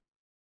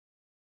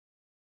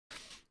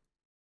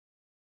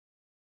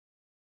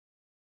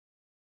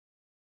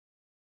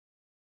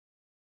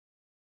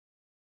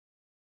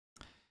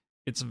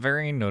 It's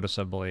very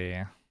noticeable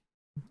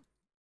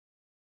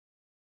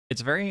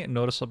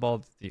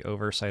that the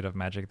oversight of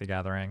Magic the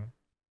Gathering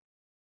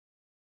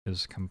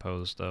is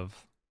composed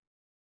of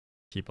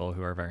people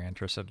who are very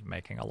interested in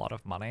making a lot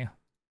of money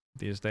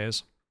these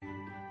days.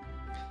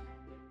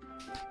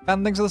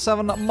 And thanks for the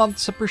 7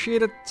 months,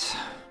 appreciate it.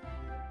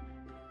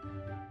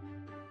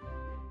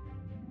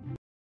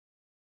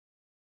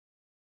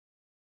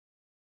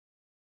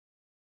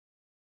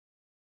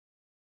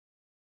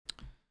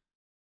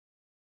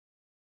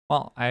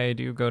 Well, I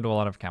do go to a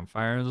lot of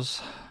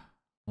campfires,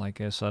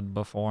 like I said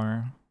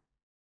before.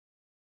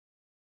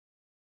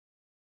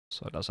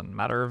 So it doesn't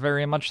matter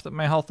very much that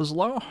my health is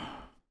low.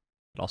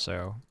 It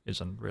also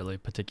isn't really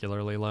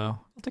particularly low.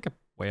 I'll take a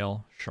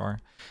whale, sure.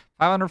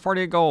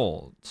 540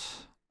 gold.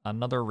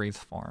 Another Wraith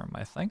form,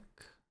 I think.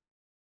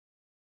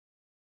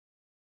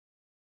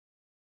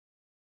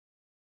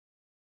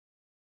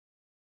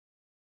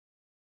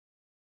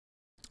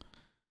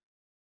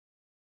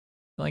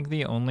 I think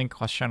the only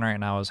question right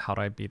now is how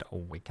do I beat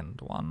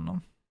Awakened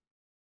One?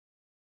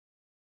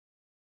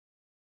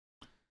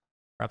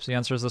 Perhaps the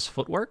answer is this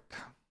footwork?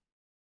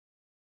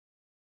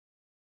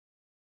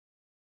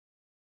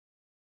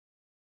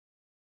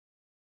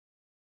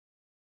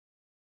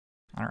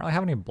 I don't really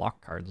have any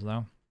block cards,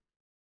 though.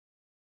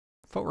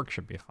 Footwork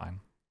should be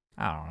fine.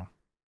 I don't know.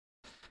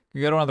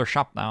 You go to another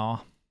shop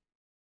now.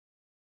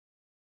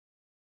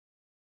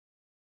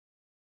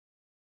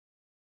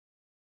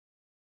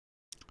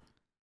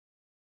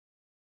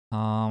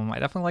 I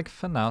definitely like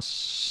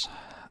Finesse.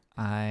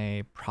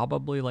 I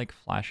probably like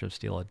Flash of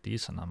Steel a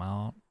decent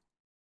amount.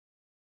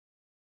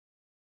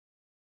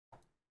 I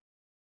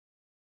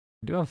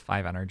do have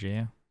 5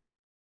 energy.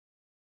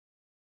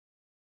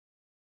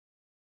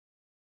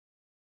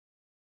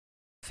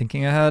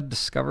 Thinking ahead,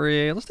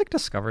 Discovery. Let's take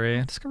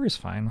Discovery. Discovery's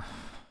fine.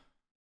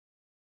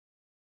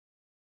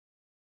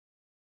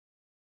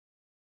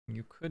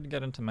 You could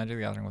get into Magic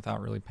the Gathering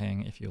without really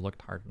paying if you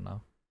looked hard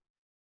enough.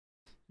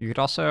 You could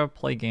also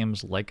play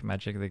games like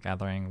Magic the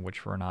Gathering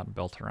which were not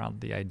built around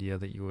the idea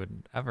that you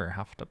would ever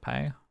have to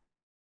pay.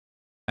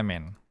 I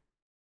mean,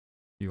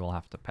 you will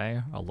have to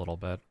pay a little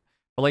bit.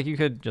 But like you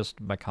could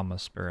just become a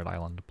Spirit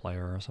Island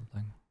player or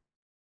something.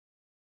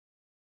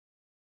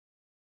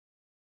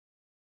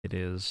 It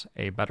is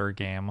a better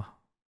game.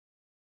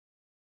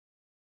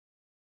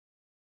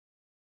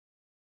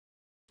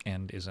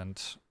 And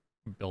isn't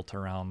built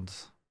around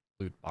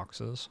loot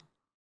boxes.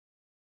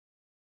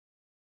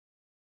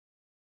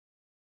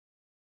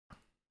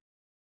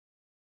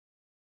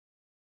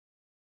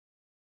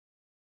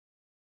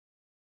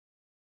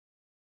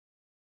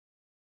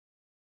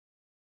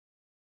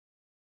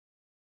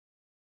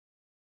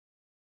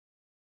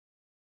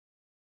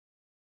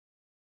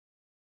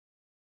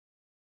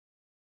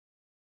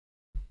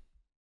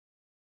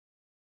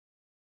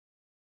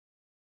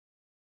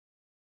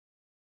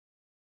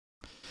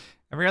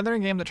 Every other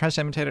game that tries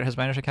to imitate it has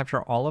managed to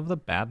capture all of the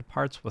bad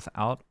parts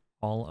without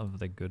all of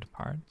the good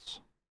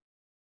parts.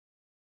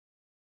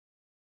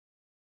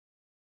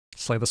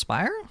 Slay the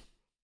Spire?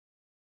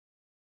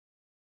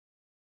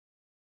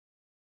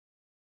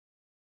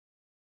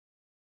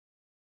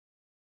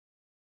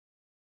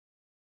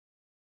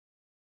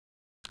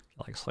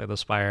 Like Slay the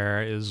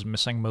Spire is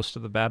missing most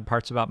of the bad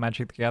parts about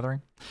Magic the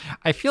Gathering.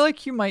 I feel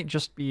like you might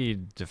just be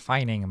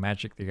defining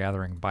Magic the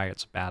Gathering by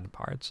its bad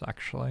parts,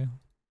 actually,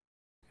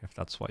 if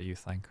that's what you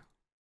think.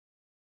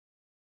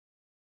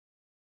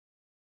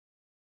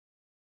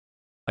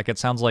 Like, it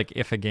sounds like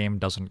if a game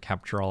doesn't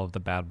capture all of the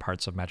bad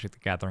parts of Magic the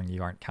Gathering,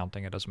 you aren't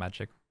counting it as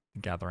Magic the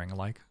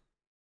Gathering-like.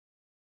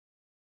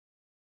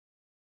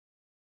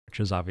 Which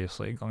is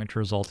obviously going to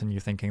result in you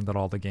thinking that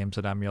all the games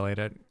that emulate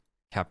it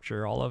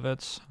capture all of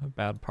its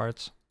bad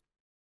parts.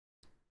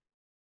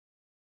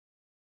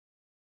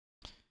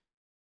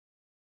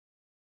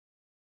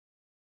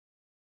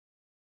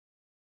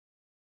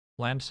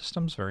 Land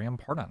system's very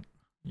important.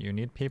 You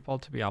need people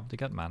to be able to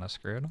get mana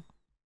screwed.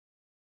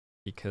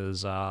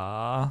 Because,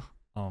 yeah.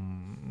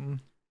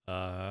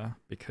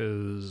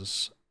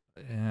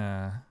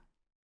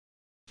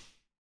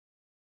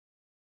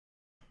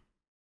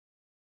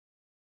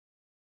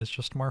 It's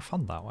just more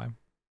fun that way.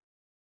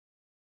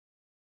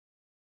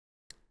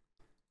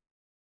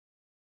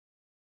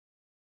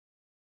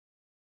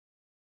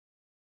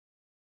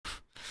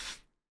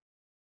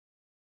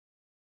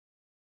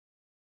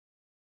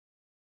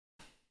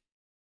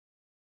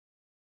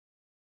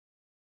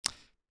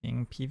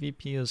 Being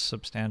PvP is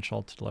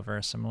substantial to deliver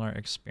a similar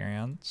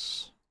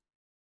experience.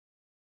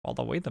 Well,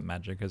 the way that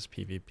Magic is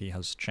PvP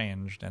has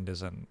changed and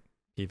isn't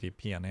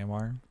PvP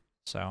anymore,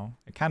 so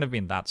it kind of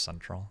been that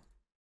central.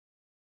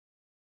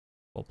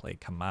 We'll play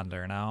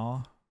Commander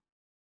now,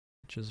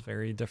 which is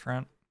very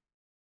different.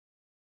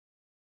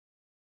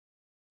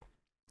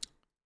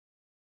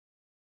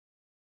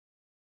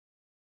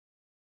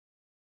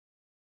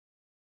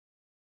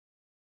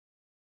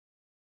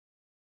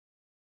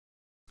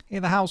 Hey,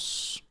 the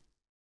house!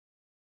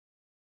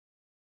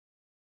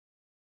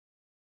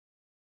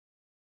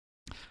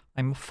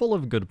 I'm full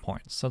of good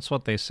points. That's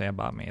what they say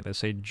about me. They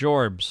say,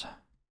 Jorbs.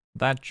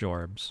 That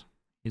Jorbs.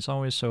 He's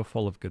always so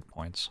full of good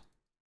points.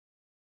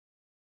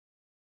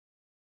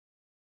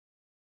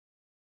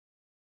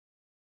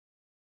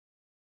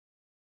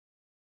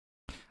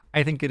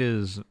 I think it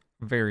is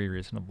very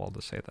reasonable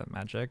to say that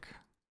Magic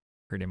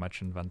pretty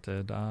much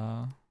invented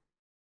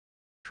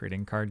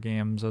trading card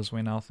games as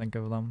we now think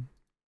of them.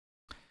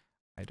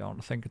 I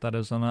don't think that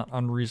is an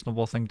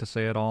unreasonable thing to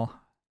say at all.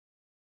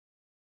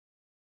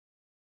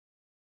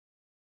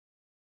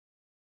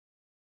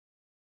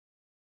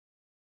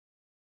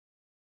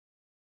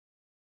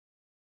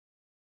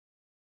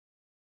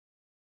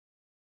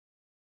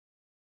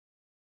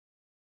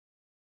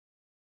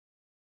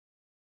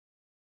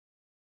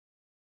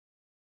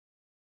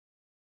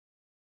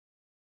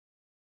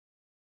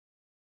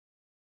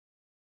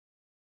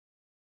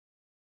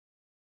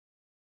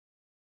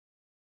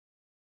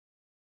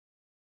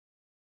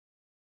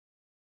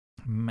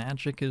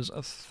 Magic is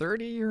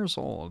 30 years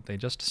old. They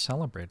just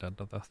celebrated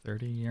the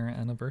 30-year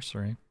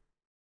anniversary.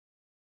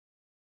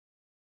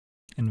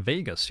 In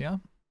Vegas, yeah?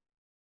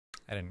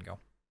 I didn't go.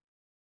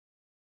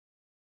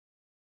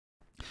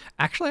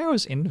 Actually, I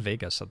was in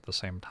Vegas at the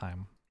same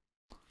time.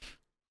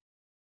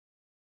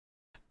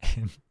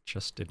 And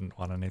just didn't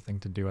want anything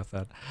to do with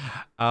it.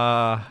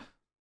 Yeah.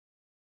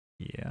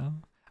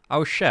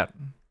 Oh shit.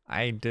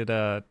 I did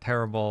a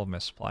terrible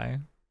misplay.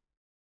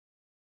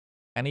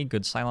 Any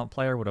good silent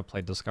player would have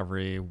played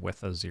Discovery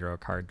with a 0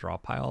 card draw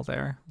pile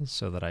there,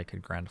 so that I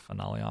could grand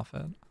finale off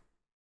it.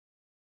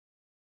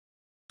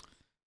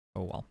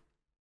 Oh well.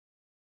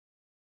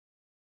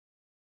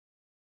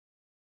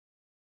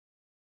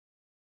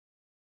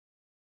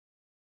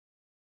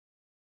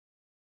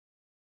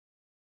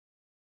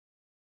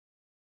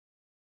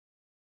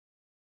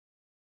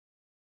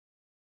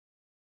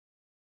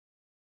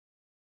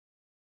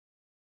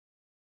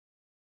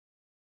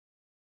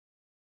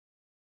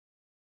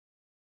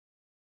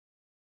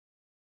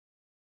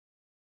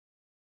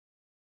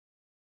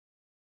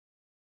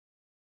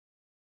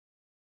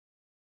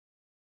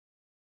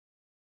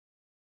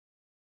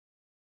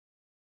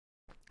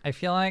 I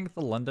feel like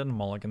the London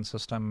mulligan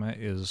system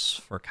is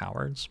for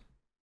cowards.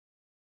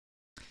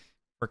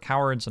 For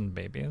cowards and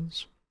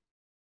babies.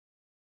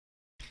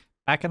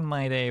 Back in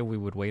my day, we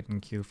would wait in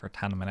queue for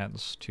 10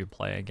 minutes to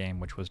play a game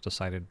which was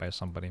decided by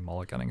somebody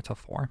mulliganing to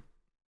 4.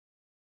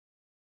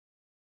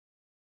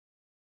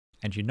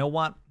 And you know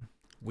what?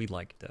 We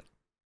liked it.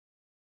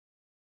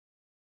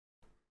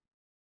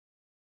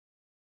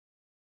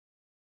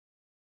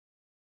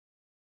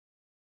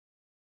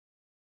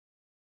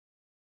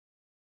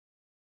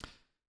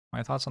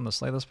 My thoughts on the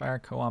Slay the Spire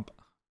co-op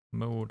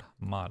mode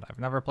mod. I've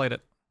never played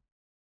it.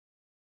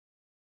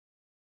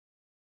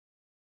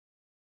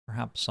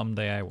 Perhaps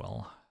someday I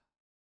will.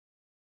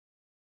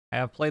 I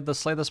have played the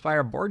Slay the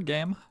Spire board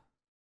game.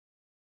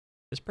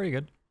 It's pretty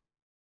good.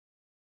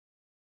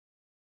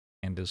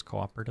 And is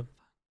cooperative.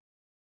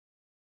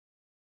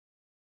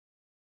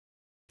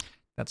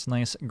 That's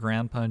nice,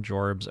 Grandpa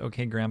Jorbs.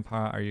 Okay,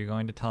 Grandpa, are you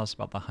going to tell us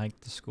about the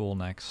hike to school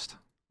next?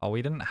 Oh,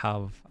 we didn't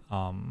have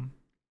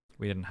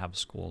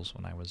schools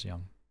when I was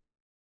young.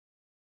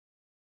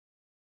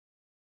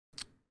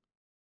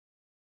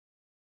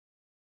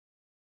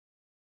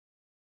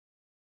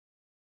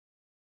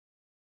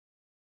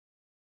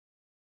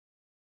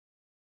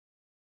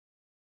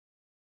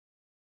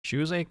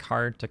 Choose a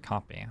card to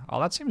copy. Oh,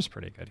 that seems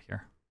pretty good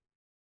here.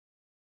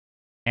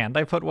 And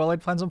I put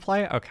well-laid plans in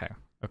play? Okay,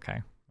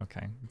 okay,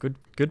 okay.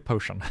 Good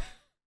potion.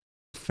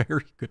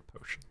 Very good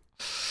potion.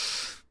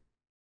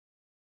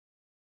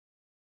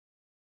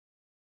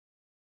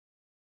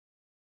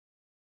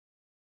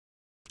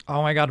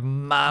 Oh my god,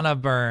 mana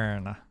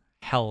burn.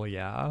 Hell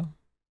yeah.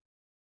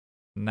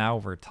 Now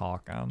we're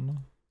talking.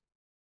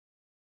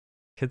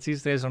 Kids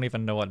these days don't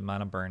even know what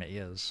mana burn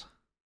is.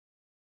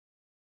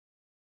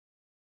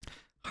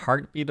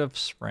 Heartbeat of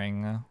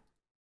Spring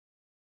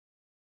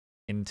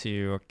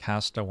into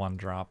cast a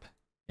 1-drop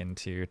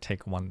into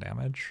take 1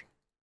 damage.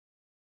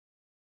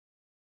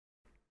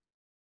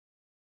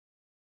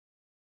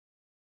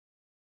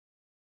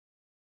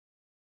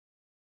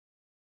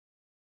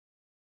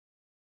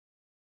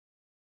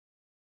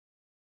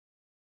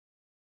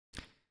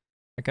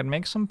 I could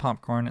make some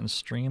popcorn and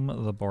stream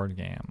the board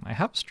game. I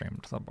have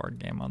streamed the board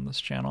game on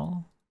this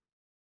channel.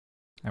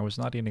 I was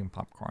not eating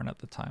popcorn at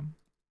the time.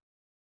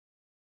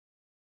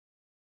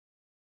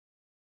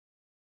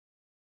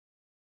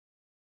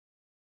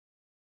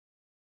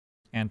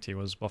 Ante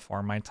was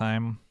before my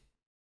time.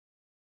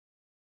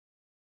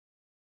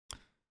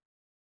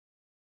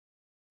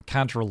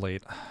 Can't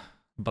relate,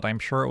 but I'm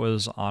sure it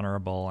was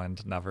honorable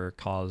and never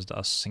caused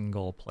a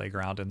single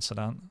playground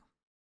incident.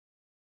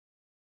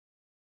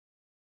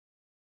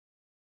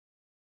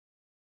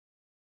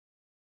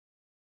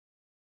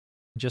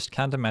 Just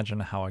can't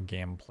imagine how a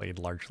game played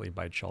largely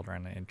by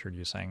children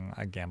introducing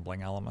a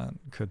gambling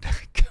element could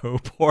go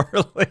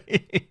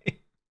poorly.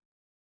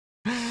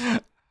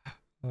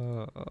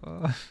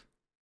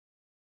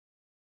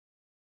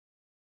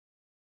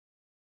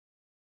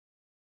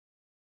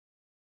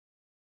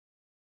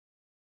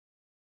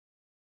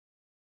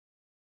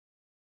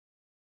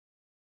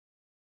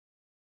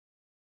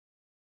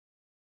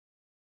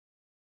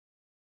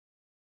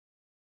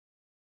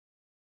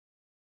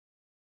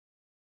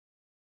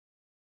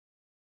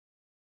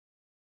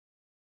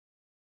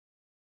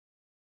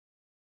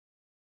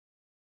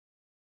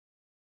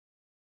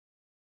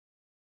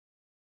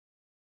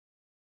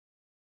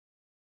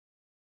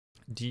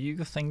 Do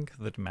you think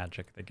that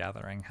Magic the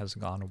Gathering has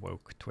gone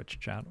woke, Twitch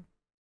chat?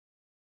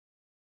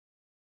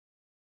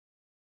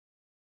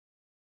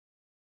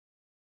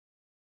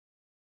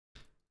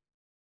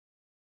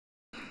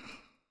 I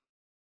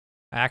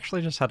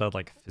actually just had a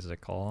like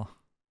physical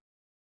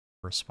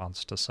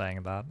response to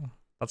saying that.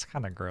 That's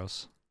kind of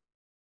gross.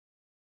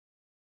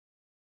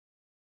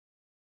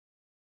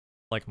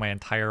 Like my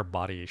entire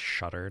body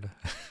shuddered.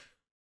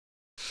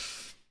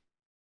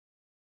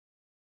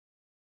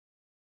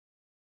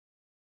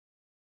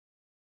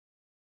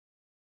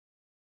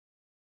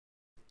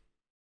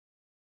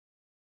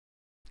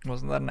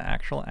 Wasn't that an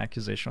actual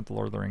accusation of the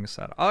Lord of the Rings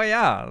set? Oh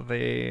yeah,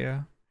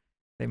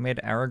 they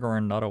made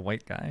Aragorn not a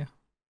white guy.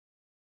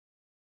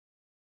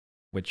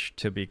 Which,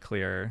 to be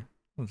clear,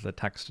 the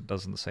text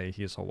doesn't say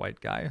he's a white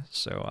guy,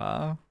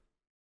 so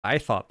I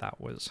thought that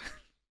was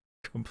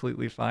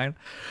completely fine.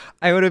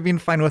 I would have been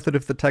fine with it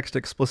if the text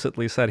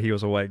explicitly said he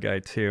was a white guy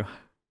too.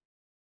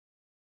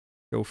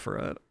 Go for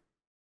it.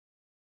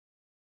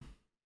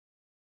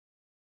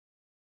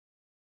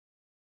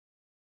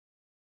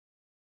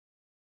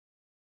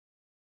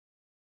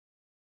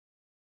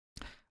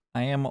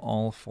 I am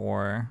all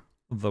for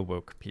the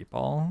woke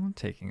people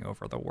taking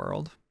over the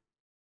world.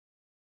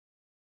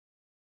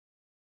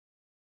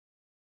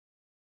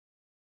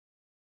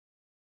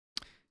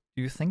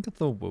 Do you think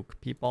the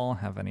woke people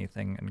have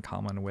anything in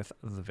common with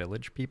the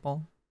village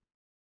people?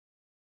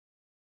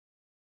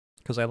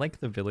 Because I like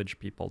the village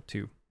people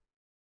too.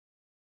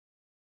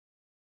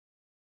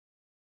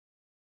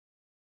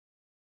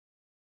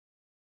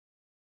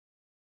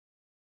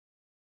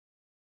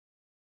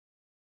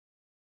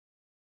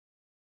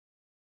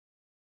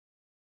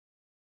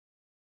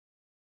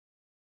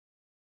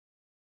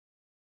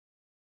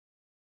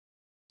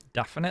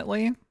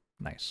 Definitely.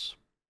 Nice.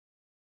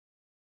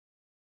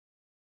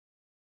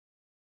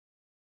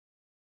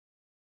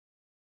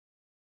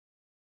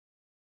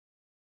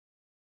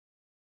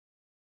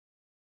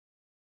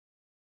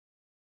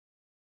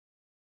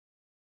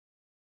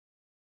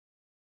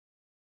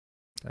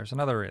 There's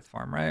another Wraith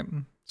form, right?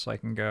 So I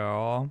can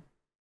go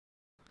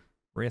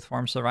Wraith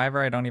form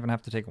Survivor. I don't even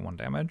have to take 1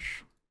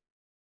 damage.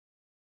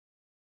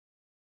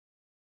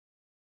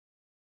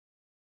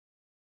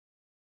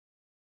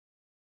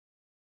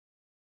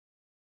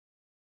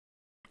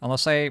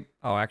 Unless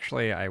oh,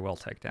 actually, I will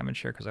take damage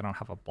here because I don't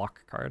have a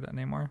block card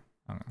anymore.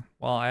 Okay.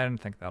 Well, I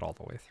didn't think that all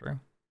the way through.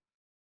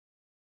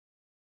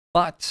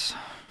 But,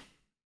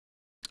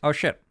 oh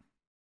shit.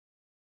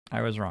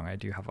 I was wrong. I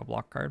do have a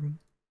block card.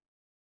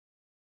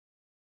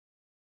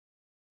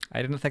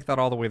 I didn't think that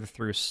all the way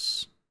through,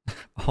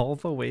 all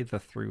the way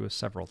through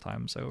several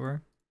times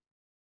over.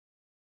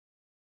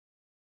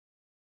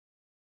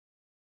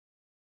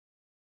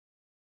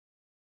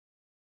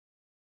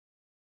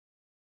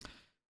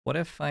 What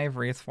if 5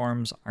 Wraith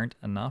forms aren't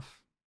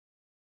enough?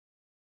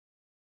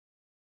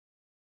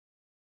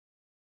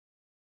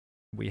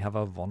 We have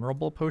a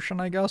vulnerable potion,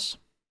 I guess?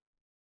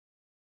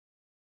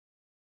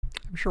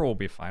 I'm sure we'll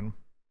be fine.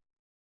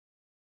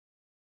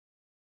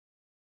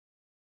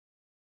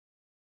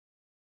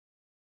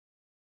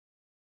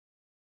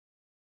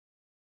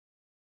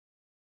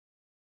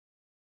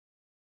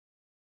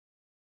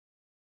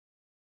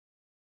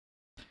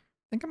 I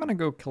think I'm gonna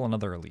go kill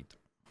another elite.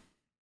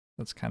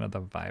 That's kind of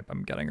the vibe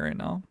I'm getting right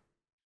now.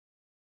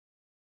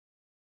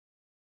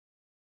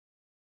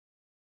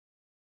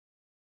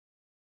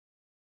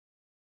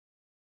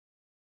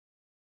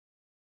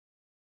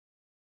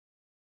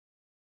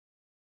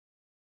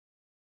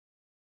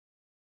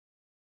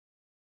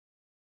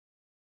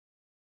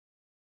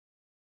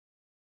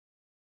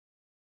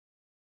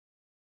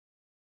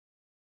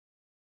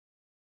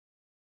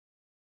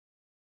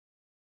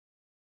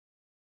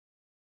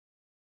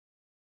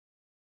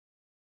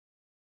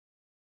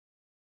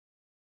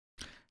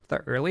 The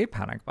early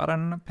panic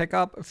button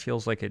pickup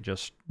feels like it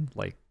just,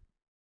 like,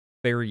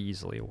 very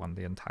easily won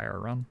the entire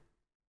run.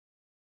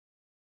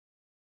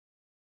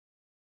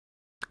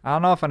 I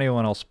don't know if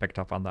anyone else picked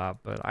up on that,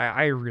 but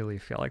I really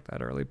feel like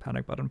that early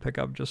panic button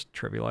pickup just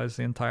trivialized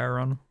the entire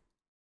run.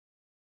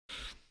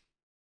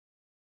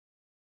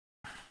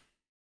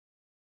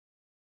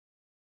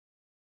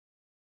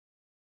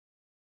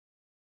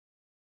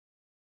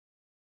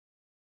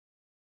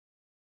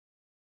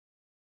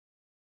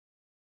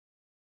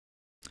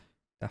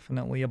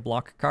 Definitely a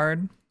block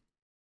card.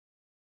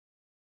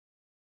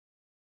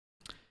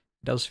 It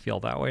does feel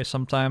that way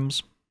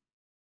sometimes.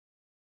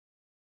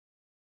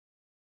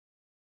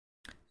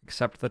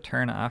 Except the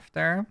turn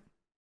after.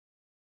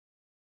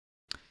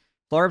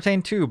 Floor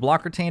obtained 2,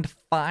 block retained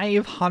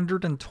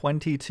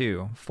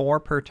 522. 4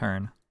 per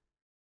turn.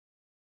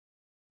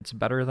 It's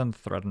better than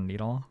Thread and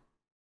Needle.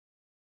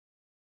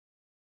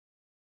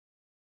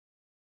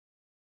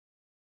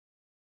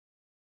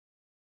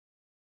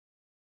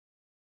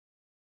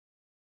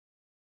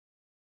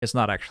 It's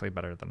not actually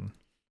better than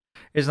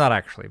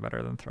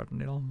Thread and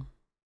Needle.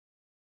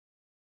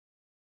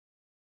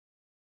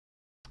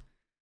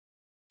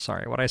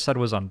 Sorry, what I said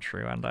was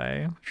untrue and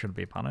I should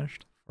be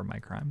punished for my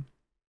crime.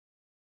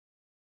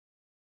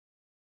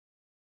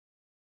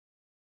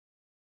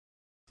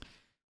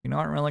 You know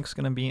what Relic's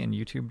gonna be in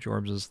YouTube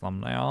Jorbs'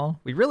 thumbnail?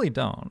 We really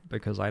don't,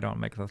 because I don't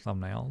make the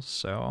thumbnails,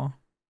 so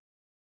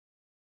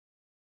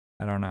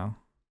I don't know.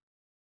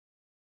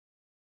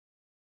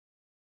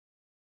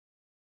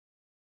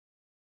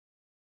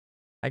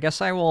 I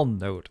guess I will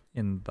note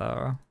in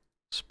the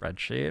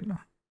spreadsheet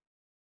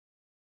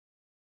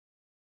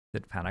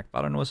that panic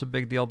button was a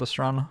big deal this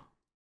run.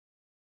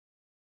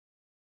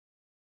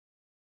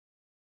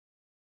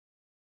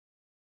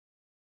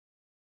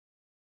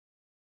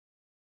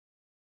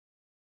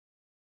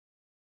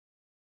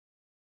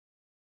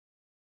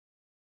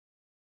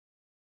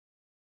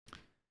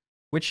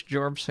 Which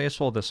Jorbs face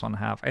will this one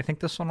have? I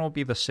think this one will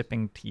be the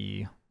Sipping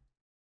Tea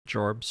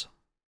Jorbs.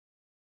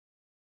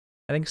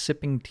 I think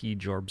Sipping Tea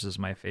Jorbs is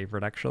my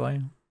favorite,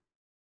 actually.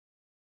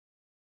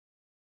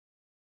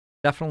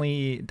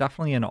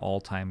 Definitely an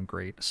all-time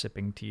great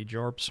Sipping Tea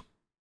Jorbs.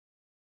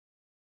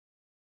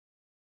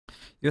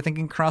 You're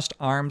thinking crossed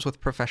arms with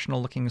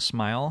professional-looking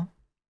smile?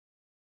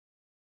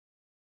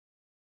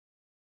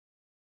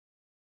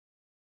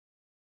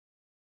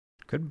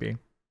 Could be.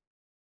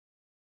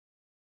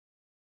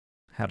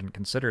 Hadn't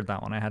considered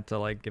that one. I had to,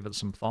 like, give it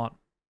some thought.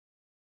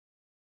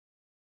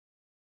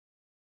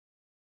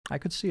 I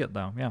could see it,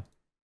 though, yeah.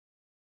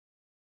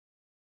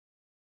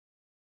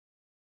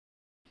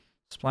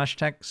 Splash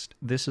text,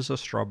 this is a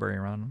strawberry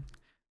run.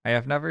 I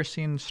have never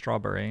seen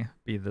strawberry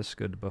be this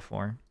good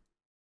before.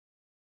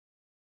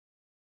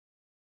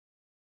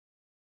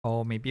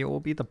 Oh, maybe it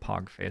will be the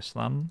Pog face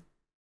then.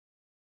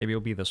 Maybe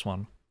it'll be this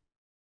one.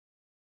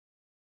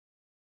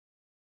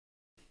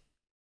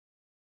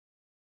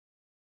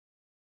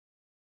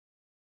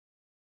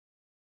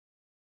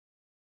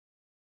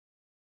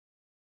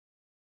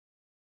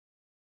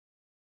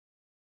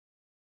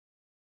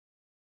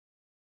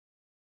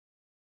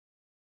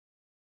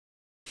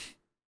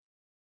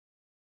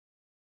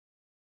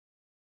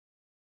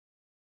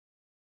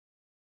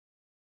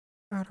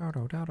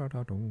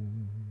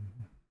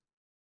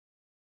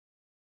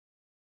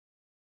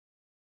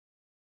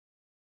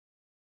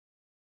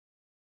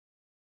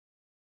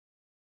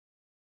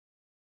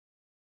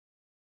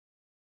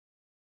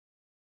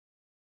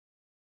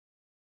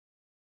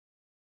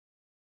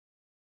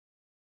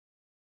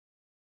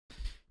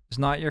 Is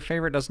not your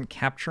favorite doesn't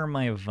capture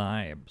my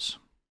vibes.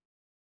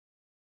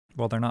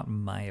 Well, they're not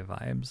my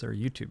vibes, they're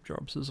YouTube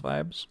Jorbs'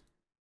 vibes.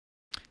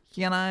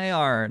 He and I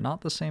are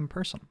not the same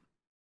person.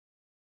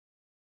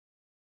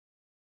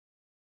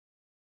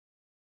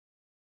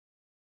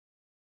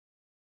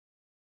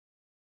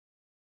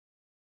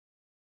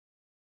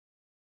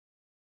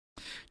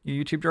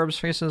 YouTube Jorbs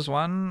faces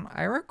one?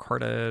 I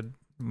recorded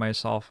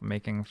myself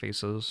making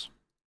faces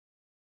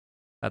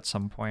at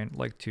some point,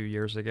 like 2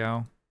 years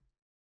ago.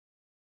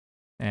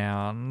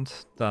 And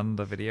then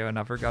the video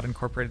never got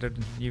incorporated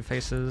into new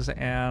faces,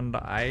 and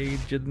I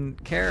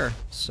didn't care,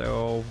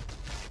 so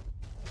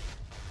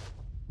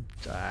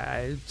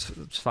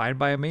it's fine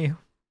by me.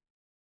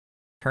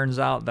 Turns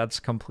out that's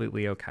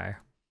completely okay.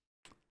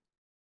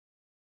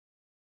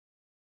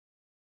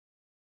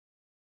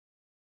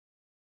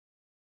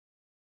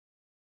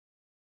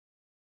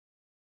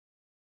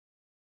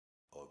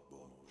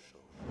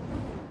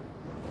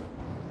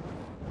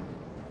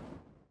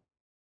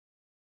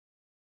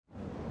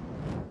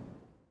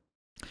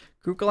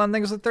 Google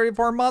endings at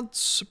 34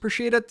 months.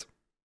 Appreciate it.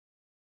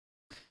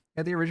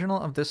 Yeah, the original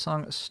of this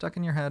song stuck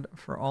in your head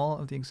for all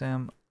of the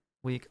exam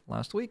week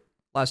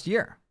last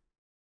year.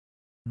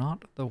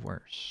 Not the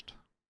worst.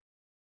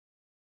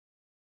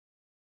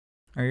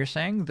 Are you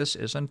saying this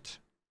isn't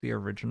the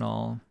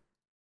original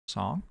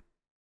song?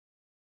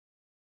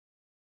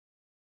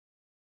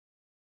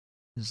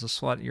 Is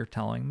this what you're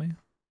telling me?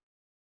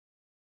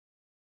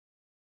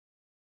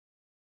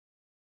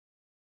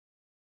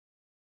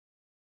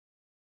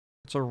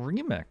 It's a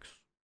remix.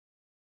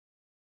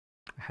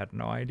 I had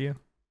no idea.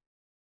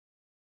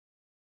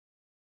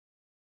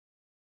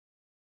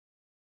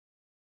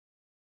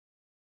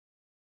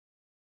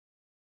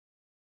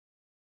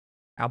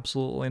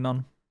 Absolutely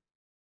none.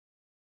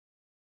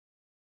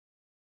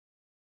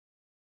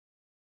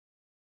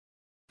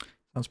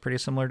 Sounds pretty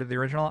similar to the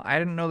original. I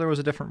didn't know there was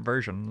a different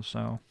version,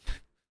 so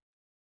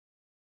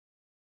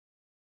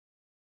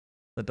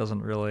that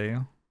doesn't really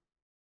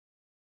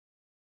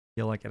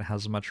feel like it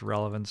has much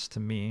relevance to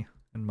me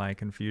in my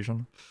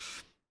confusion.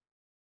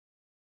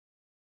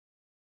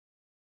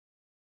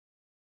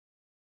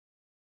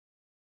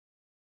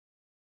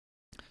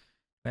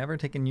 Have I ever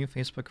taken new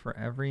Facebook for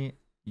every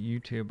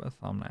YouTube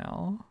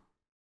thumbnail?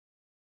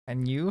 A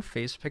new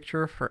face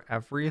picture for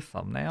every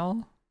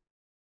thumbnail?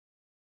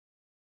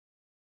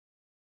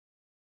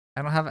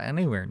 I don't have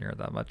anywhere near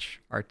that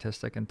much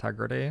artistic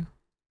integrity.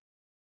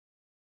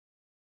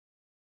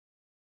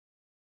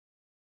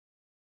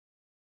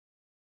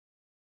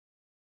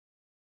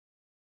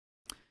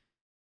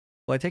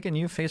 Will I take a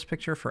new face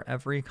picture for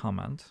every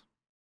comment?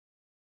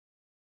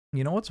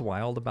 You know what's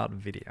wild about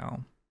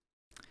video?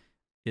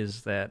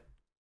 Is that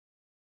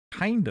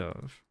kind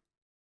of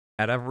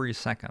at every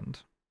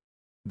second,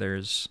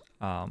 there's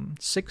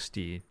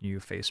 60 new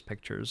face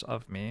pictures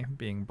of me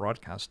being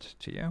broadcast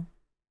to you.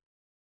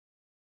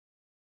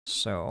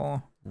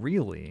 So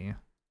really,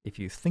 if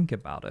you think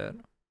about it,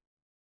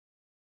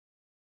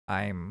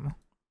 I'm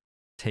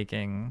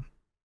taking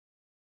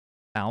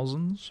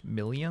thousands,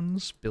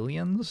 millions,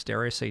 billions,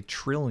 dare I say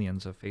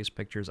trillions of face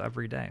pictures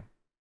every day.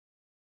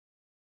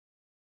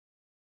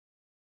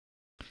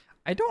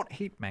 I don't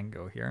hate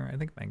Mango here. I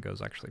think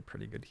Mango's actually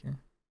pretty good here.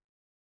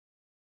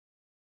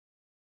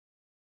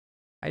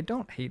 I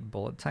don't hate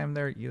bullet time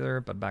there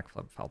either, but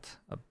backflip felt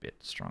a bit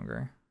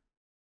stronger.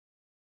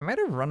 I might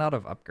have run out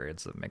of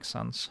upgrades that make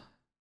sense.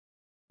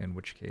 In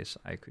which case,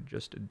 I could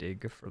just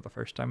dig for the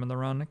first time in the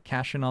run.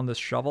 Cash in on this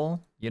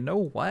shovel. You know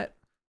what?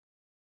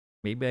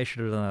 Maybe I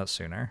should have done that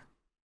sooner.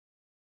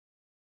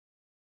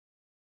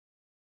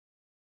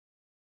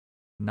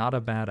 Not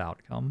a bad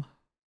outcome.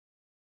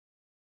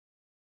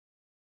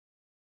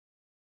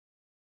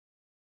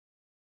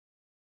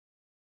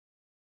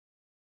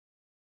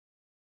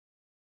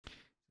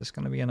 Is this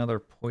going to be another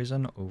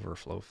poison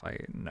overflow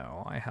fight?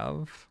 No, I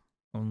have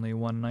only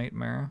one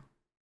nightmare.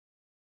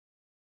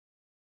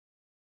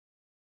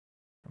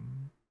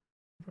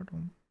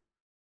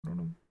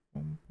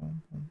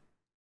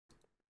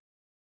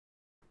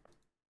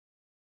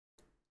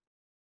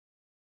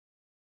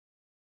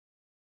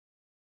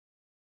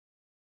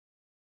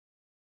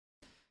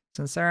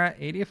 Sincera,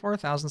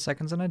 84,000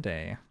 seconds in a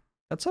day.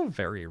 That's a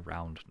very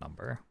round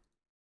number.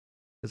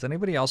 Does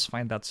anybody else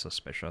find that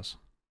suspicious?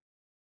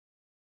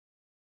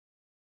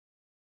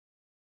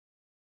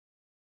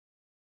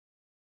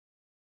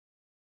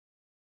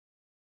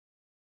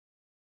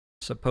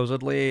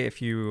 Supposedly,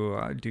 if you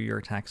do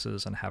your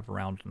taxes and have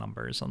round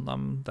numbers on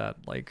them, that,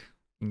 like,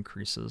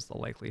 increases the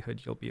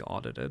likelihood you'll be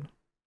audited.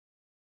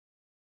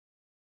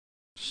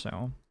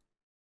 So...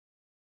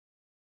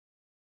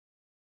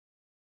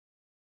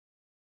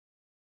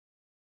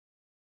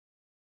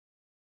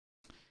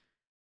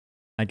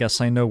 I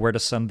guess I know where to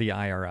send the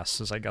IRS,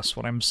 is I guess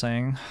what I'm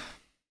saying.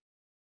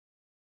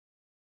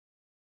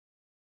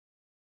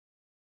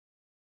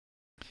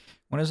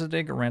 When is the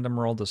dig random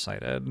roll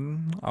decided?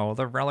 Oh,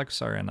 the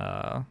relics are in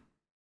a...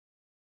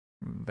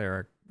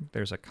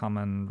 There's a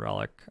common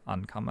relic,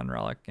 uncommon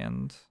relic,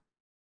 and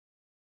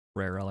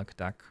rare relic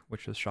deck,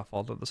 which is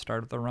shuffled at the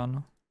start of the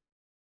run.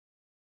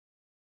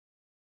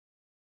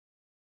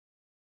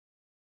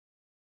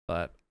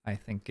 But I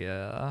think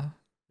the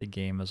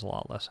game is a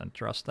lot less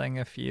interesting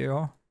if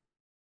you,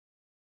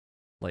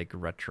 like,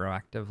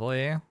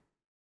 retroactively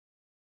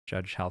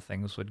judge how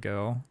things would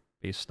go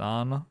based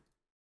on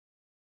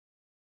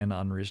an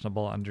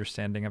unreasonable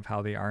understanding of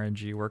how the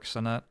RNG works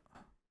in it.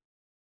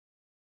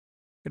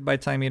 Goodbye,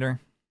 Time Eater.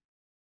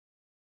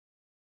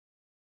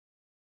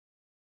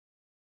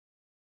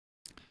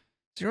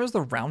 Zero is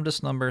the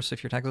roundest number, so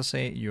if your taxes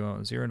say you owe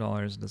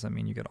 $0, does that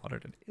mean you get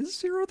audited? Is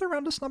 0 the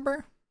roundest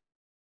number?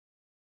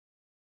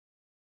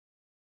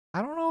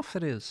 I don't know if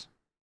it is.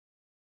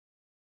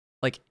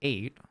 Like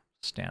 8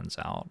 stands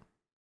out.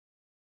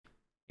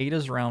 8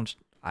 is around,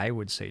 I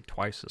would say,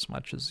 twice as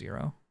much as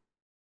 0.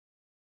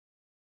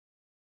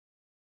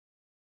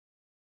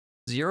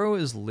 0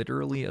 is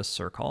literally a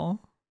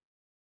circle.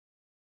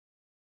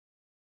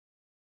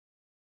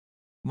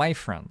 My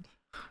friend,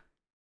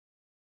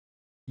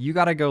 you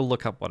gotta go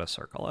look up what a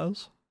circle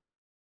is.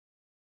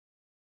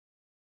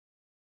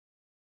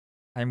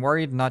 I'm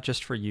worried not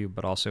just for you,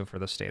 but also for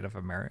the state of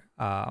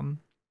the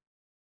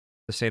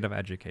state of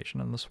education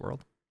in this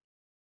world.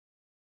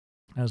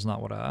 That is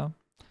not what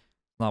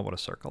a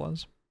circle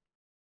is.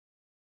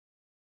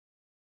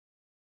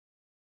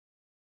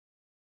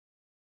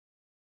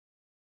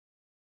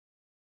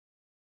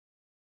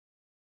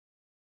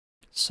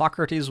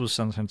 Socrates was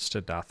sentenced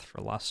to death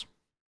for less.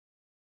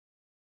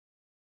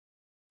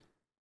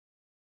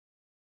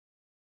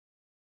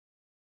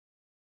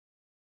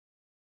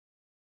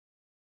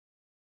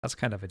 That's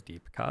kind of a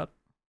deep cut.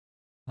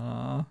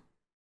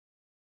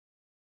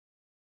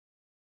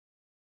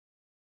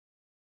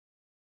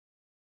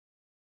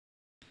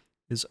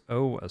 Is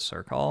O a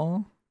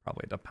circle?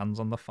 Probably depends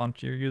on the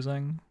font you're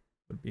using,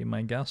 would be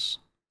my guess.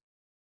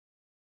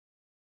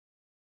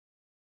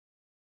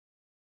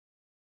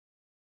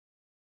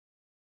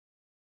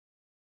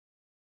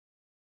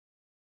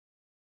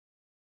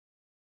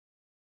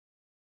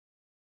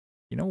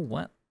 You know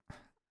what?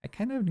 I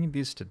kind of need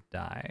these to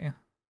die.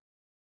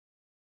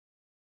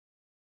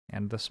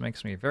 And this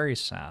makes me very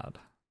sad.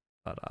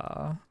 But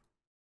I'm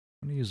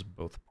gonna use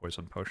both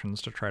poison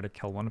potions to try to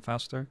kill one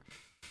faster.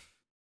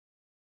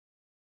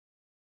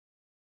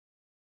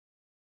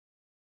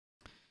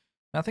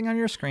 Nothing on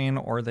your screen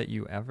or that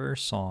you ever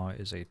saw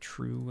is a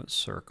true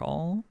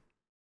circle.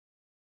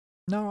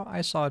 No,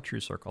 I saw a true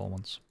circle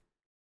once.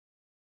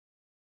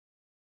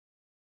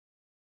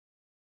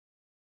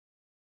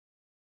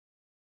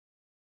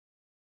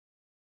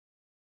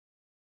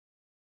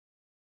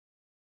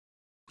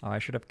 Oh, I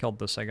should have killed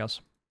this, I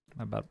guess.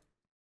 I bet.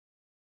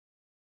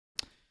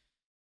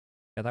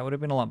 Yeah, that would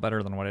have been a lot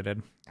better than what I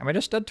did. Am I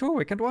just dead to a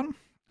weakened one?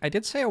 I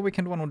did say a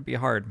weakened one would be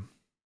hard.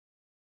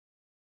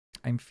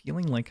 I'm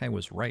feeling like I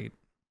was right.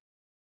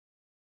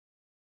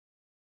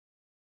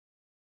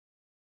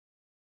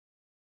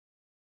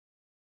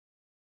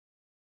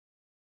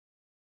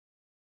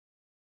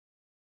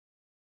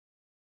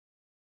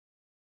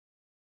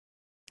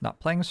 Not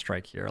playing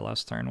Strike here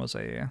last turn was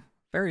a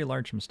very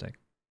large mistake.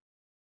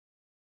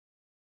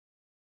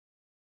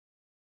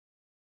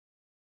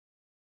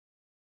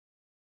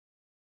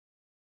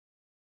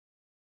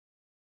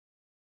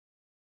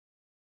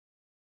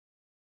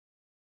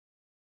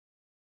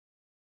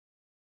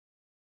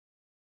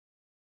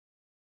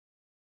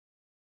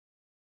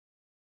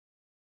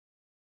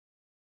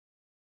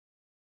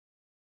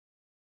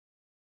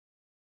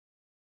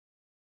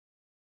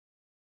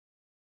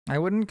 I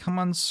wouldn't come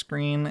on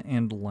screen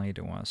and lie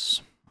to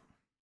us.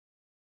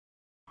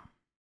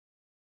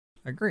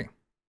 Agree.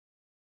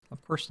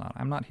 Of course not.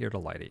 I'm not here to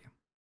lie to you.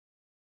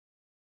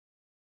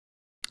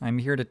 I'm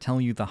here to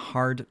tell you the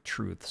hard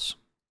truths.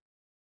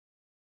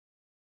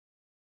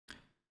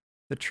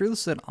 The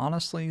truths that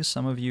honestly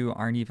some of you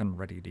aren't even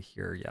ready to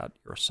hear yet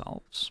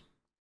yourselves.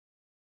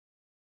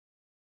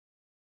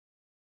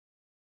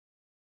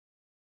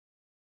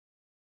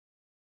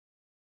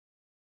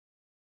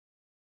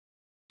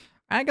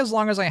 I think as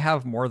long as I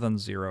have more than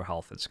 0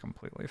 health, it's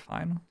completely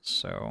fine.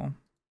 So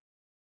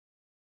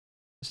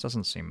this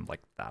doesn't seem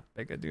like that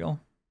big a deal.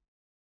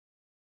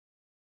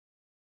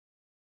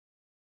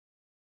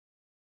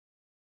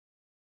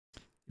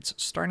 It's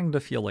starting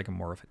to feel like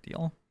more of a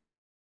deal.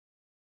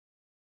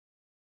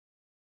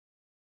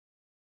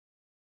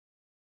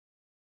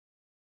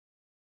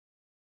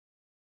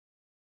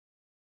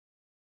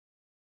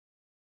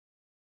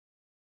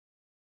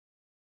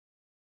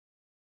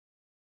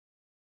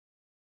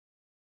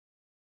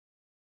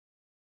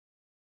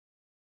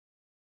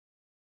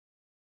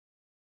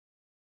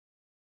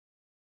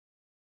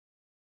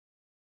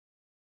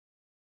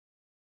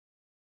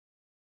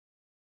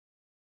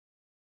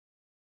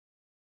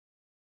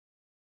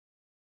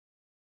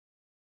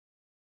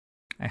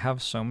 I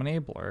have so many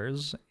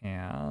blurs,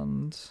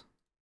 and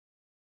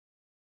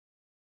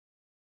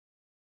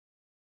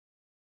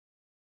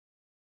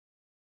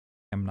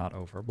I'm not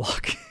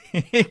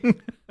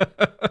overblocking.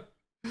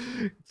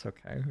 It's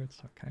okay,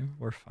 it's okay,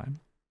 we're fine.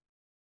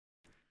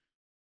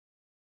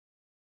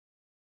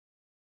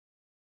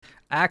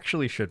 I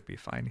actually should be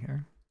fine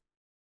here.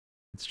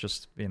 It's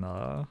just been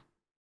a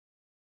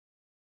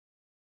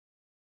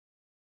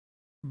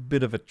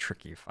bit of a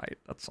tricky fight,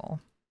 that's all.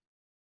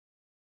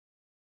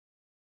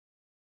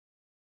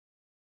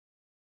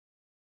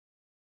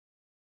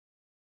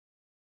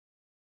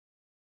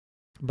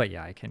 But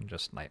yeah, I can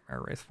just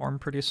Nightmare Wraith form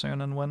pretty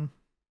soon and win.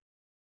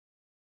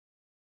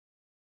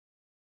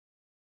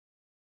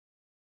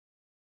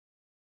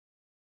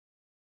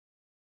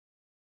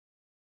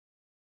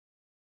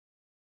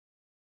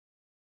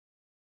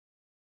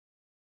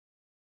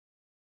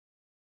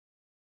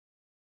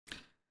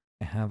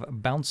 I have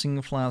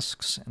Bouncing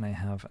Flasks and I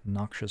have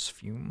Noxious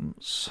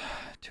Fumes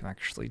to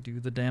actually do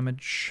the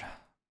damage.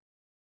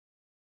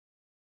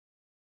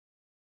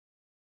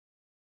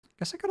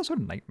 Guess I could also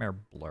Nightmare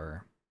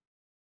Blur.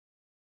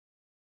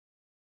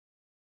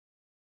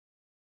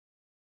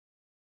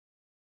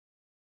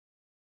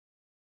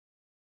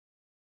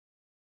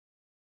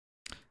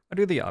 I'll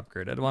do the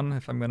upgraded one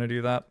if I'm going to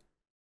do that.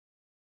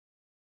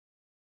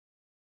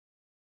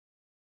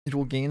 It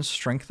will gain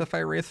strength if I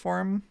Wraith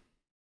form.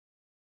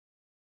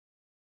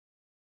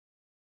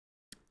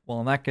 Well,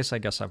 in that case, I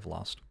guess I've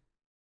lost.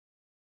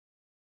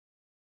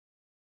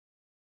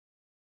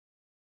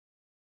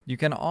 You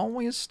can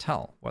always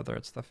tell whether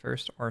it's the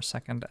first or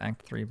second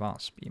Act 3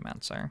 boss,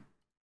 B-Mancer.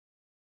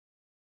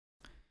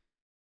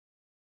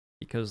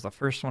 Because the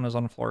first one is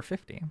on floor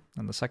 50,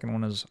 and the second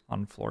one is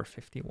on floor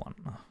 51.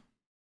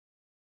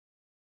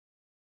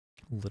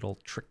 Little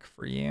trick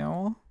for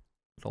you.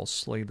 Little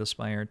Slay the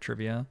Spire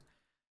trivia.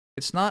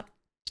 It's not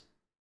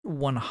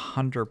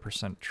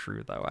 100%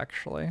 true, though,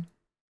 actually.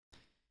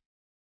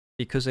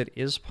 Because it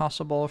is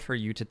possible for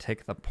you to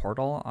take the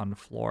portal on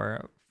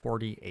floor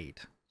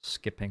 48,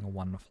 skipping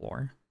one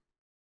floor.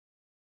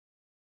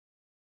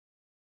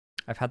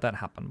 I've had that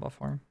happen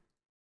before.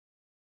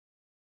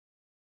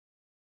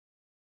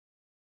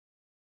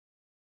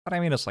 But I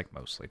mean, it's like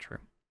mostly true.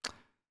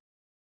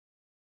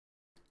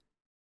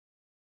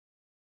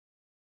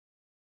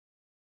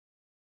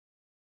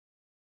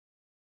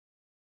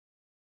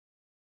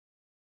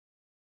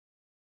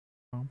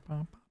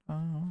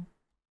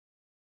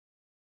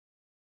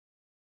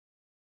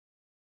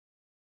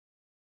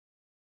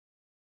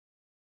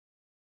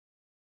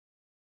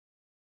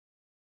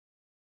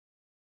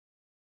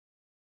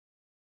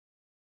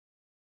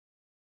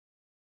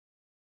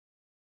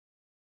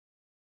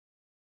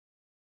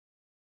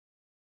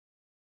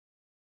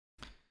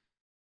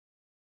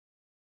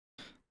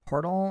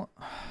 Portal,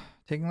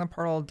 taking the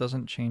portal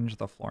doesn't change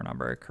the floor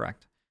number,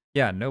 correct?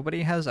 Yeah,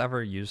 nobody has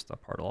ever used the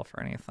portal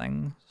for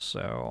anything,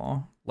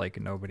 so, like,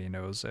 nobody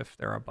knows if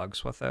there are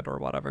bugs with it or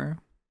whatever.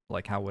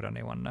 Like, how would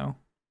anyone know?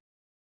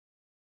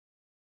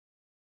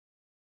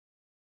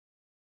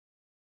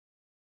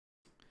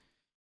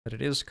 But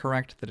it is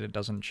correct that it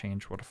doesn't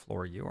change what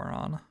floor you are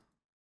on.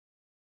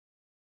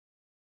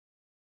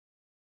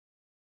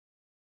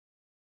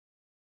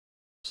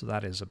 So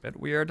that is a bit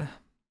weird.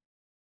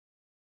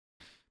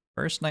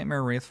 First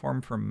Nightmare Wraith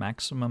form for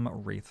maximum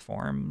Wraith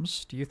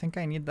forms. Do you think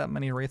I need that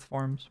many Wraith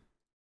forms?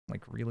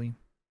 Like, really?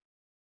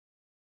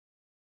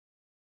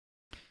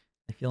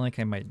 I feel like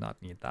I might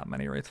not need that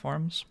many Wraith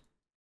forms.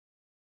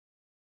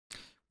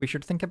 We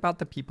should think about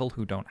the people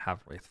who don't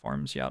have Wraith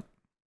forms yet.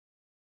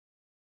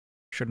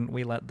 Shouldn't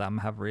we let them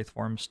have Wraith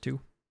forms too?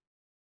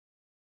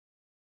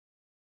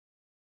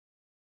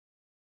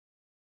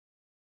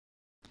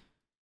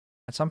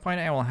 At some point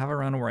I will have a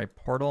run where I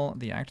portal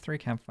the Act 3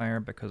 campfire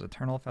because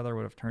Eternal Feather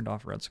would have turned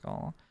off Red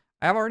Skull.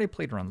 I have already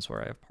played runs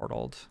where I have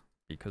portaled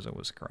because it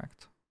was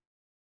correct.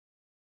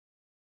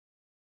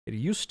 It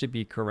used to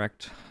be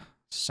correct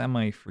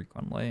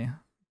semi-frequently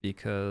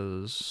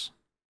because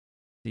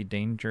the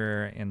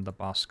danger in the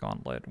boss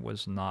gauntlet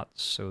was not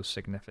so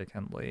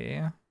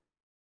significantly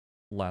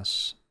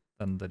less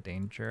than the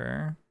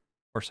danger,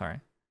 or sorry,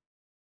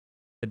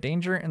 the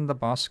danger in the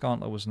boss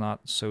gauntlet was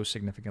not so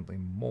significantly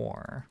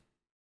more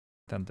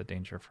than the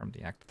danger from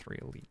the Act 3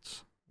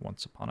 elites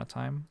once upon a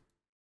time.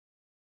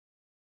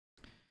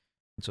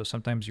 And so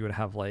sometimes you would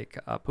have like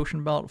a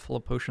potion belt full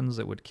of potions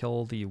that would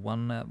kill the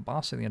one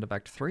boss at the end of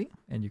Act 3,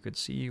 and you could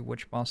see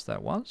which boss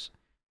that was.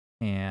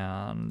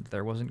 And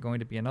there wasn't going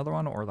to be another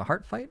one, or the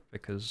heart fight,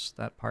 because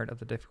that part of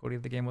the difficulty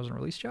of the game wasn't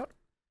released yet.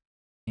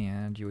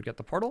 And you would get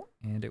the portal,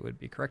 and it would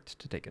be correct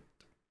to take it.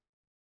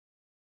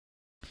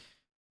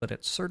 But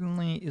it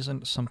certainly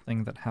isn't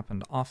something that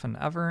happened often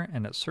ever,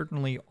 and it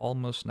certainly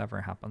almost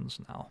never happens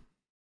now.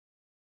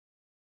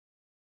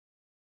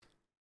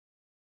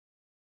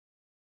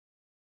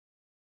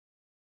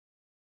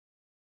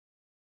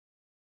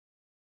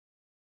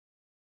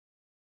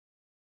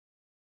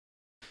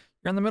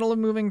 You're in the middle of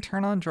moving,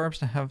 turn on Jorbs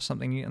to have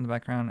something neat in the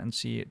background and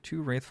see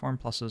 2 Wraith form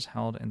pluses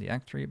held in the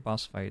Act 3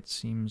 boss fight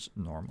seems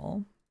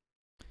normal.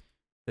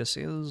 This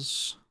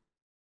is,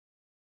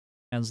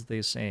 as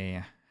they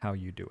say, how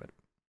you do it.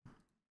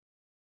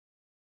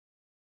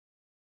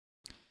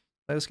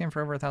 Play this game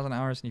for over 1,000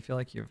 hours and you feel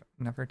like you've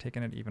never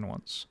taken it even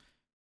once.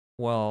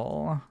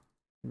 Well,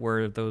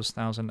 were those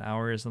 1,000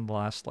 hours in the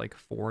last like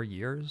 4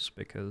 years?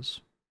 Because,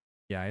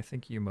 yeah, I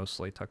think you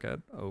mostly took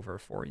it over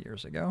 4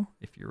 years ago,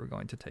 if you were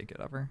going to take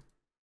it ever.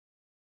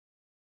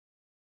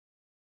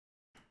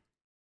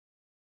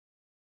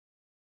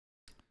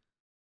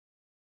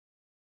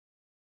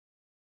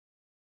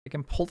 They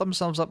can pull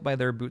themselves up by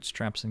their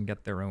bootstraps and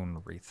get their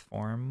own wraith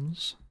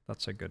forms.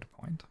 That's a good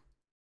point.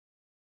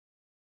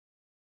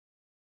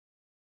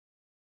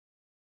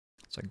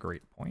 That's a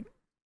great point.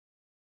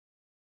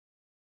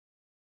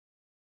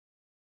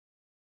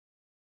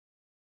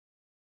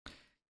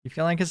 You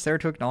feel like it's there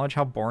to acknowledge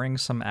how boring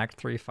some Act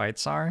 3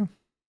 fights are?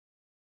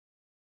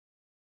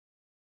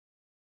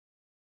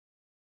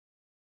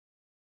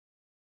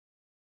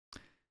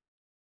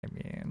 I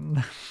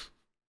mean...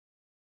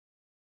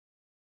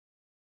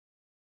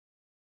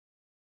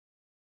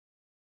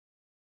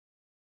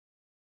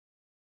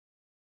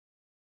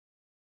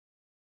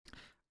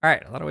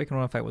 Alright, that Awakened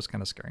One fight was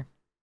kind of scary.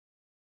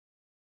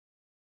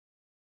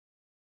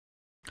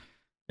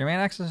 Your main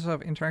axis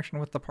of interaction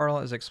with the portal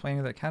is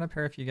explaining that it can't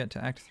appear if you get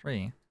to Act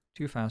 3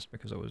 too fast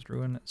because it was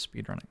ruined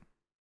speedrunning.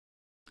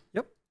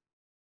 Yep.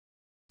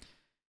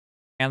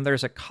 And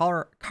there's a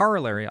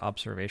corollary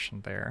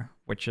observation there,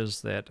 which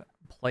is that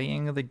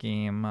playing the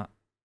game,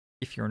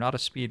 if you're not a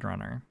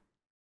speedrunner,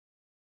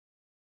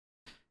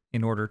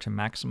 in order to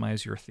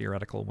maximize your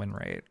theoretical win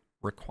rate,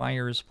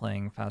 requires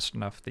playing fast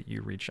enough that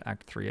you reach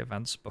Act 3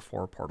 events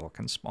before Portal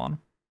can spawn.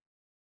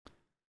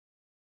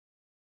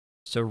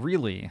 So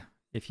really,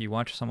 if you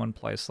watch someone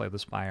play Slay the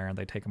Spire and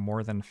they take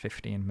more than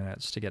 15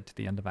 minutes to get to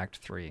the end of Act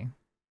 3,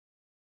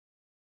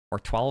 or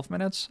 12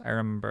 minutes, I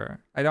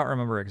don't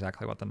remember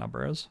exactly what the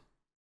number is,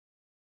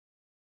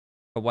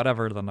 but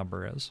whatever the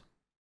number is,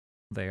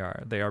 they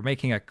are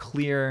making a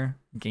clear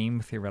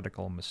game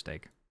theoretical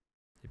mistake,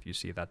 if you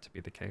see that to be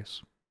the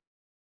case.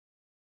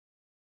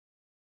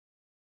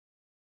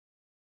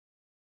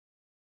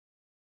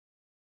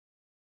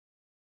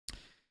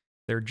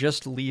 They're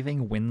just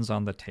leaving wins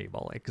on the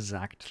table,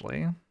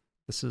 exactly.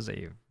 This is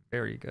a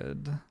very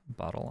good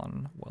bottle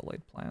on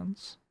well-laid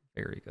plans.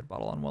 Very good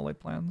bottle on well-laid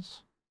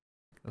plans.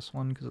 This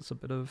one, because it's a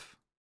bit of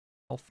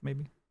health,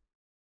 maybe.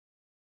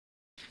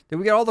 Did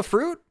we get all the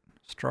fruit?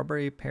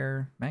 Strawberry,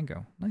 pear,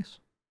 mango. Nice.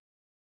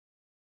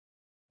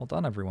 Well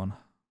done, everyone.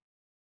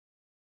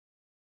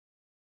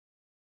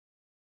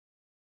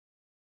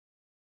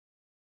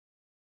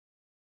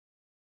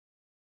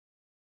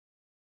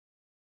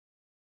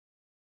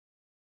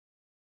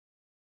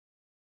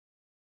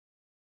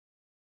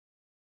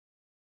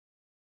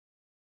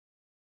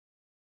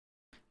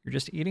 You're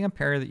just eating a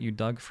pear that you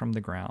dug from the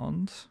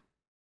ground.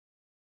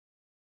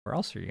 Where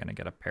else are you going to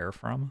get a pear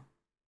from?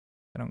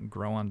 They don't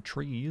grow on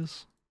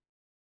trees.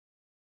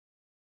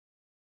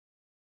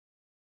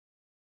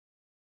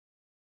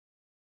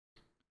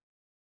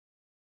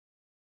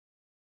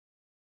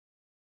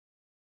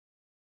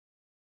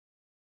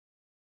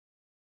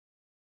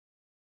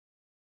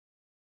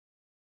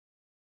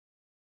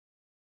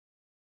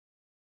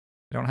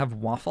 They don't have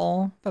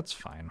waffle? That's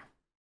fine.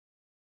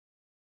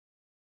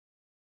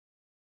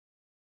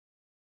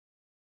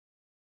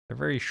 They're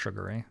very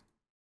sugary.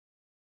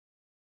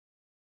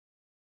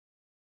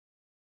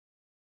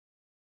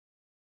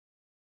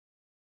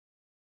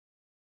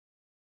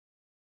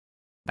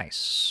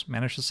 Nice.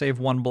 Managed to save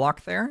one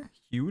block there.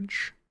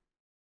 Huge.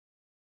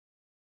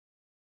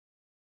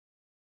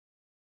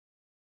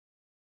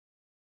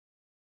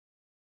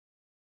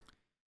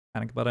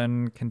 Panic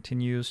button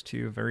continues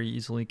to very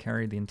easily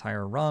carry the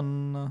entire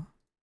run.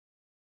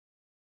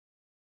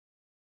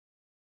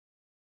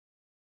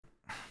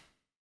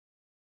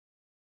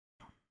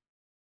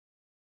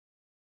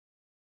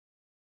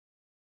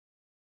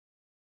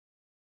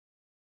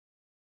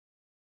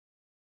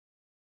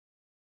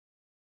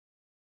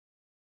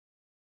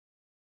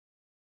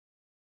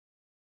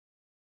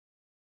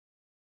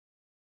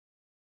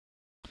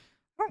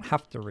 I don't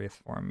have to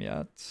Wraithform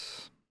yet.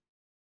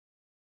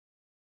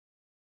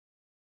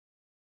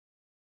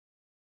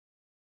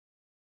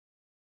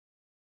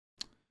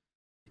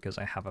 Because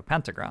I have a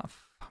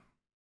Pantograph.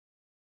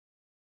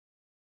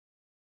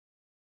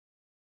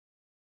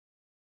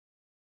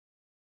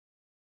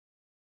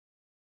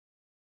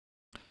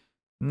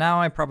 Now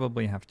I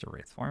probably have to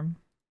Wraithform.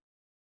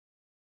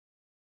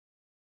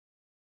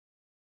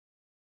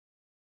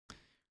 I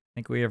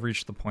think we have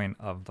reached the point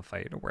of the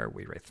fight where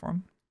we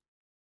Wraithform.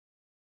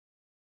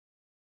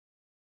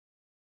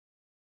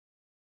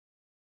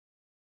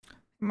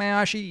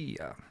 Mashi!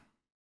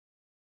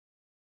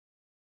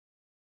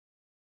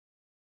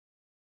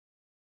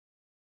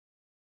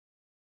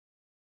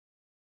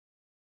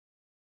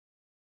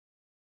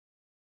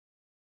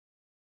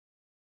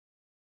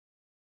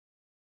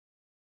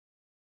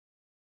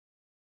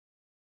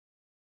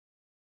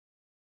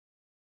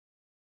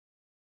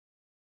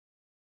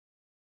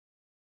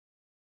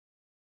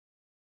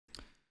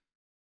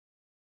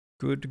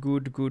 Good,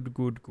 good, good,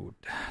 good, good.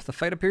 The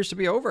fight appears to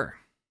be over.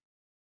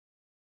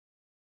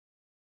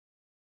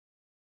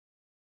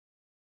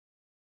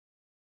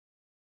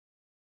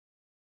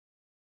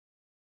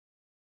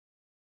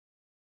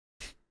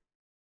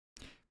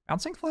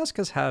 Bouncing Flask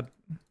has had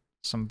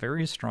some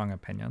very strong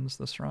opinions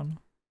this run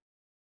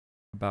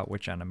about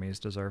which enemies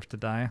deserve to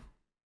die.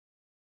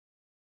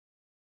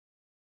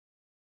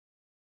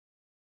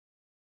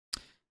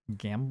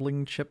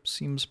 Gambling Chip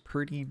seems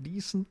pretty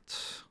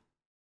decent.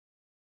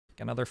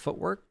 Another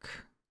footwork.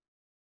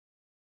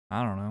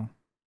 I don't know.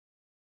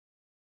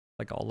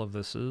 Like all of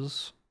this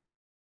is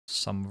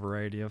some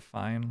variety of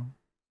fine.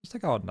 Let's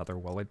take out another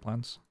well-laid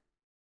plants.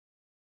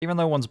 Even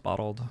though one's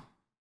bottled,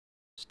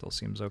 still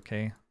seems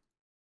okay.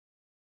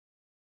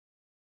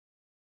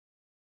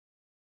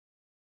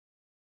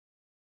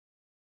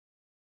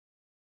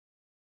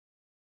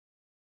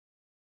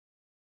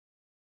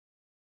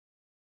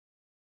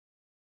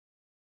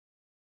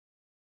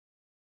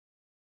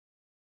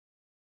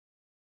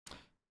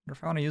 Wonder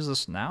if I want to use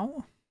this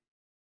now?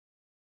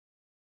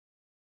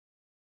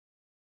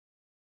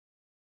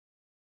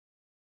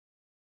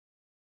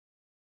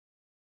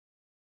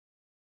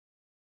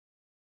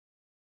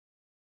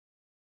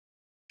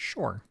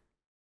 Sure.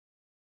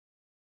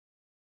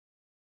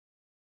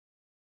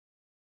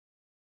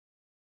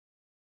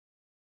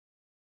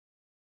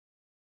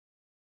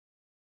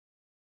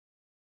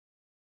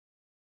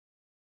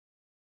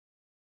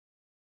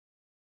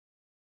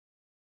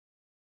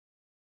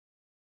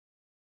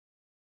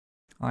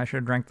 I should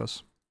have drank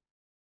this.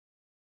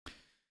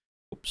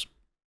 Oops.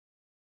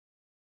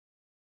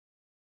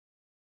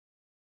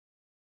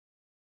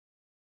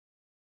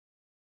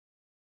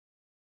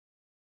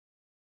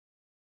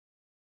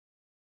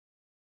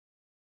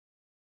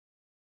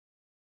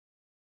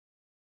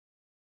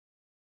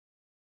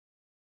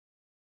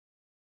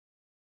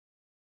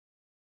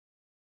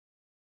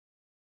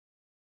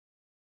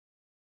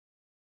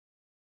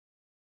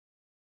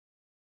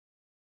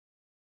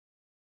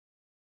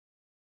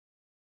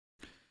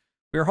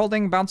 We're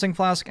holding Bouncing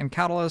Flask and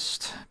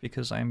Catalyst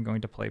because I'm going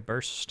to play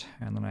Burst,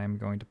 and then I'm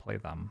going to play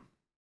them.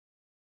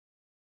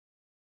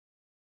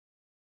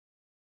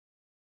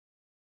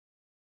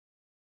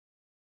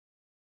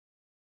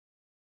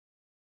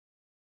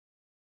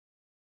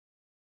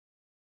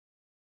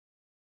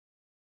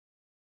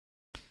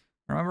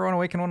 Remember when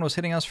Awaken 1 was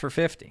hitting us for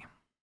 50?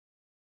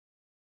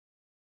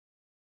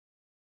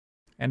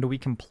 And we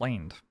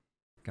complained.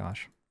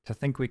 Gosh, to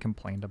think we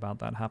complained about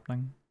that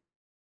happening.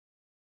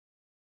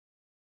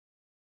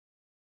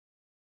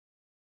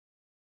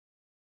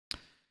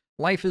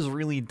 Life is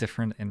really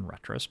different in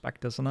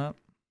retrospect, isn't it?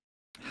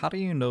 How do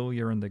you know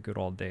you're in the good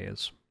old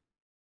days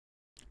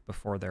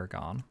before they're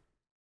gone?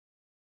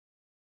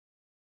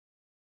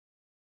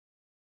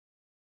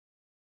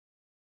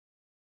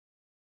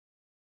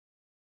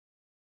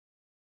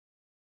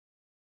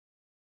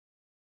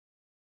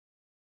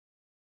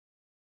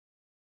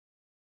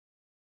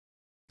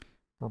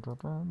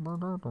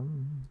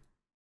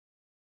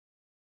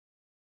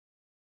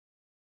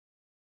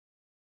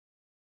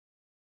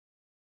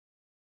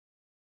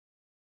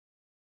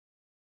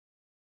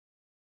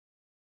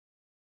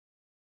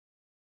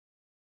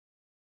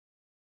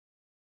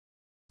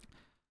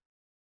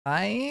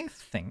 I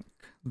think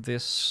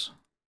this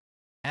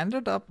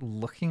ended up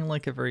looking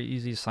like a very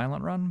easy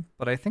silent run,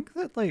 but I think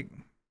that, like,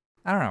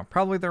 I don't know,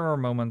 probably there were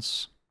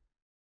moments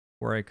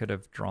where I could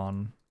have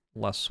drawn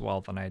less well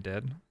than I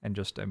did and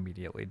just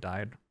immediately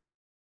died.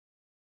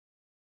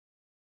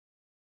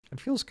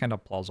 It feels kind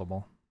of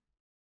plausible.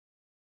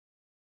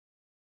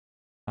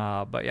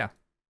 But yeah.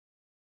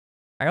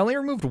 I only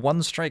removed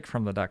one strike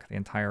from the deck the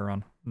entire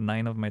run.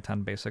 9 of my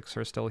 10 basics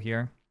are still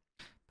here.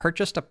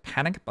 Purchased a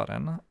panic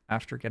button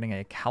after getting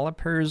a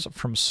Calipers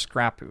from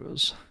Scrap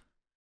Ooze.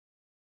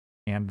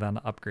 And then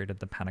upgraded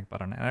the panic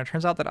button. And it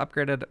turns out that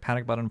upgraded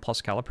panic button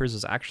plus Calipers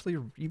is actually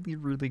really,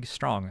 really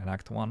strong in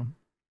Act 1.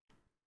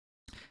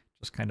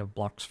 Just kind of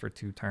blocks for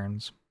 2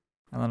 turns.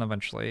 And then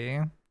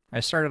eventually, I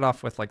started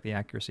off with like the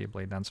accuracy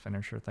Blade Dance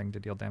finisher thing to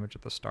deal damage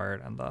at the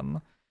start, and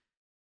then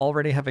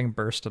already having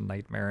Burst and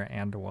Nightmare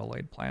and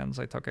well-laid plans,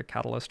 I took a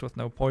Catalyst with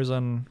no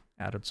poison,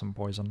 added some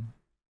poison,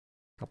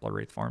 a couple of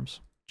Wraith forms.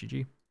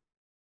 GG.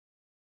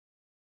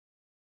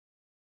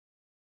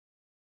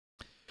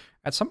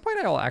 At some point,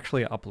 I'll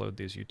actually upload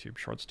these YouTube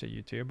shorts to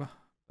YouTube,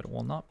 but it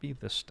will not be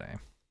this day.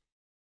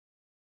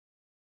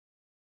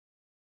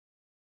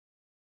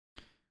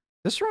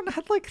 This run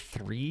had like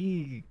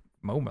 3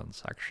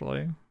 moments,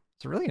 actually.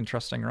 It's a really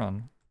interesting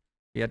run.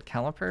 We had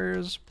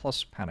Calipers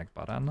plus Panic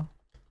Button.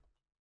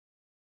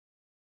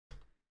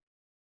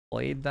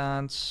 Blade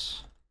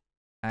Dance,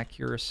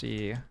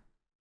 accuracy,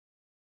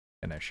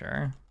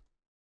 finisher.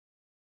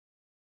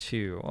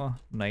 2,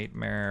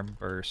 Nightmare,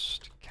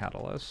 Burst,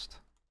 Catalyst.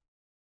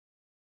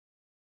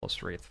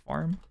 Plus Wraith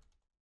Form.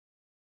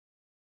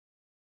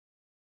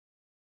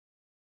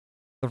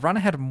 The run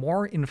had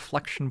more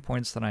inflection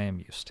points than I am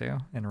used to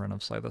in Run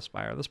of Slay the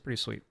Spire. That's pretty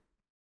sweet.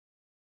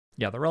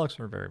 Yeah, the relics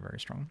were very, very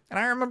strong. And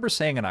I remember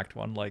saying in Act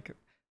 1, like,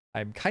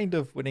 I'm kind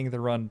of winning the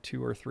run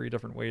 2 or 3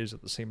 different ways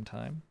at the same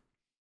time.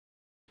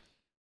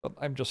 But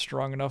I'm just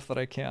strong enough that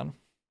I can.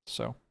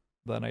 So,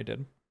 then I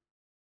did.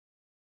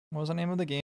 What was the name of the game?